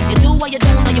chop. You do what you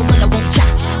don't, or you will, I won't chop.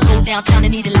 Go downtown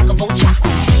and eat it like a vulture.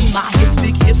 See my hips,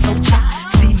 big hips, so chop.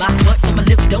 See my butts and my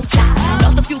lips don't chop.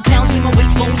 Lost a few pounds in my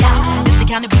waist, go down. This the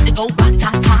kind of beat to go ba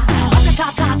ta ta. Ta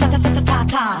ta ta ta ta ta ta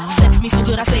ta. Sex me so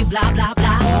good I say blah blah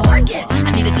blah. Work it.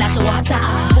 I need a glass of water.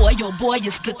 Boy, oh boy,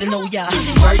 it's good to know ya. Is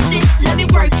it worth it? Let me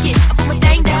work it. I put my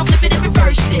thing down, flip it and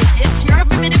reverse it. It's your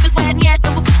primitive, it's why yet.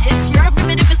 It's your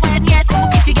primitive, it's why yet.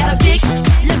 If you got a big,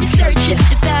 let me search it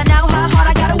to find out how hard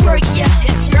I gotta work. Yeah,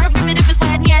 it's your primitive, it's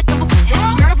why yet.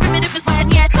 It's your primitive, it's why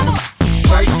yet.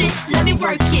 Worth it? Let me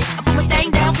work it. I put my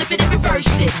thing down, flip it and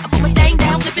reverse it. I put my thing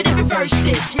down, flip it and reverse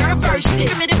it. It's your verse it.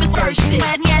 Primitive, reverse it.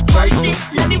 Why yet? Worth it?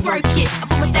 Let me work it. I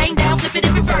put my thing down, flip it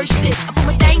and reverse it. I put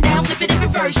my thing down, flip it and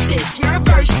reverse it. It's your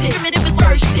verse it. Primitive,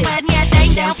 reverse it. Why yet?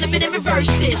 Thing down, flip it and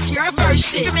reverse it. It's your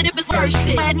verse it. Primitive, reverse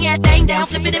it. Why yet? Thing down,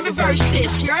 flip it and reverse it.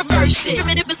 It's your verse it.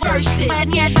 Primitive, reverse it. Why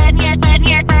yet? Why yet? Why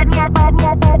yet? Why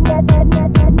yet?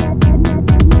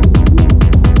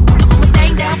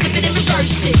 Flip it and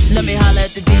reverse it. Let me holler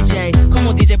at the DJ. Come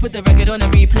on, DJ, put the record on the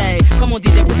replay. Come on,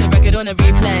 DJ, put the record on the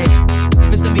replay.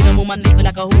 Mr. Mina, move my knee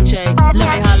like a hoochie. Let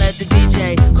me holler at the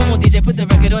DJ. Come on, DJ, put the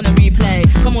record on the replay.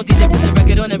 Come on, DJ, put the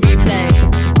record on the replay.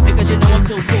 Because you know I'm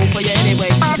too cool for you anyway.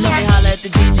 Let me holler at the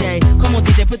DJ. Come on,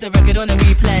 DJ, put the record on the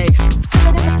replay.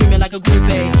 Screaming like a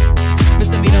groupie.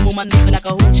 Mr. Mina, move my knee like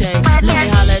a hoochie. Let me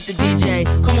holler at the DJ.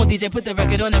 Come on, DJ, put the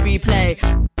record on the replay.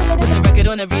 Put the record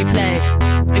on the replay.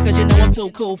 Because you know I'm too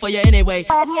cool for you anyway.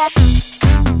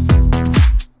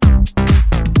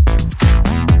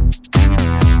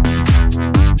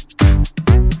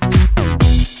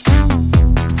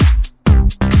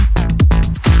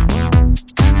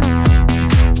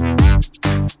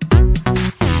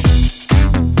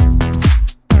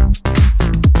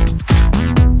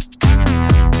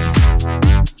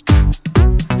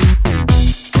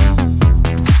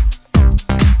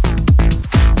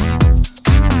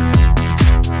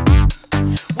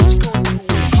 What you gonna do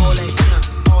with all that?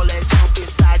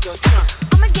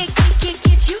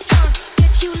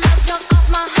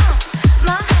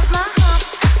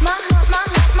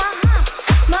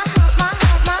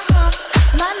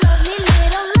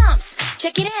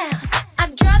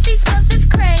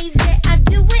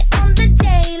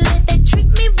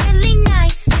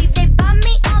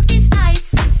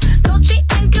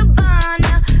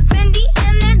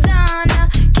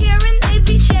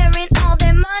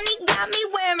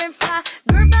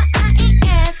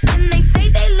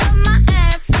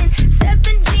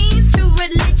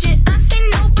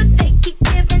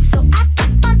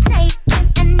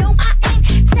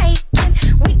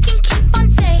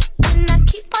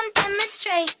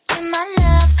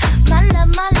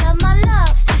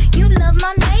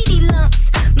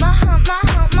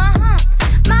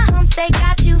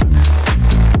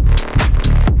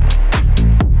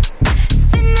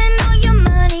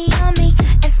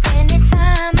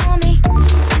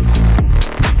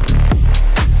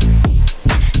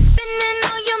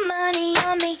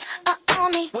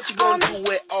 What you gonna do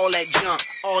with all that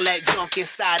junk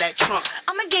inside that trunk?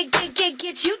 I'ma get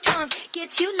you drunk,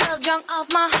 get you love drunk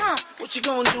off my hump. What you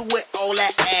gonna do with all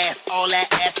that ass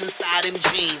inside them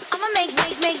jeans? I'ma make you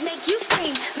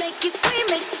scream, make you scream,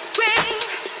 make you scream.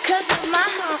 'Cause of my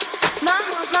hump, my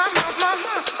hump, my hump, my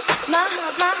hump, my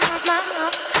hump, my hump, my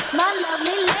hump, my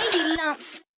lovely lady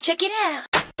lumps. Check it out.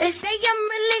 They say I'm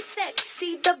really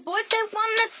sexy. The boys they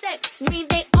wanna sex me.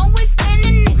 They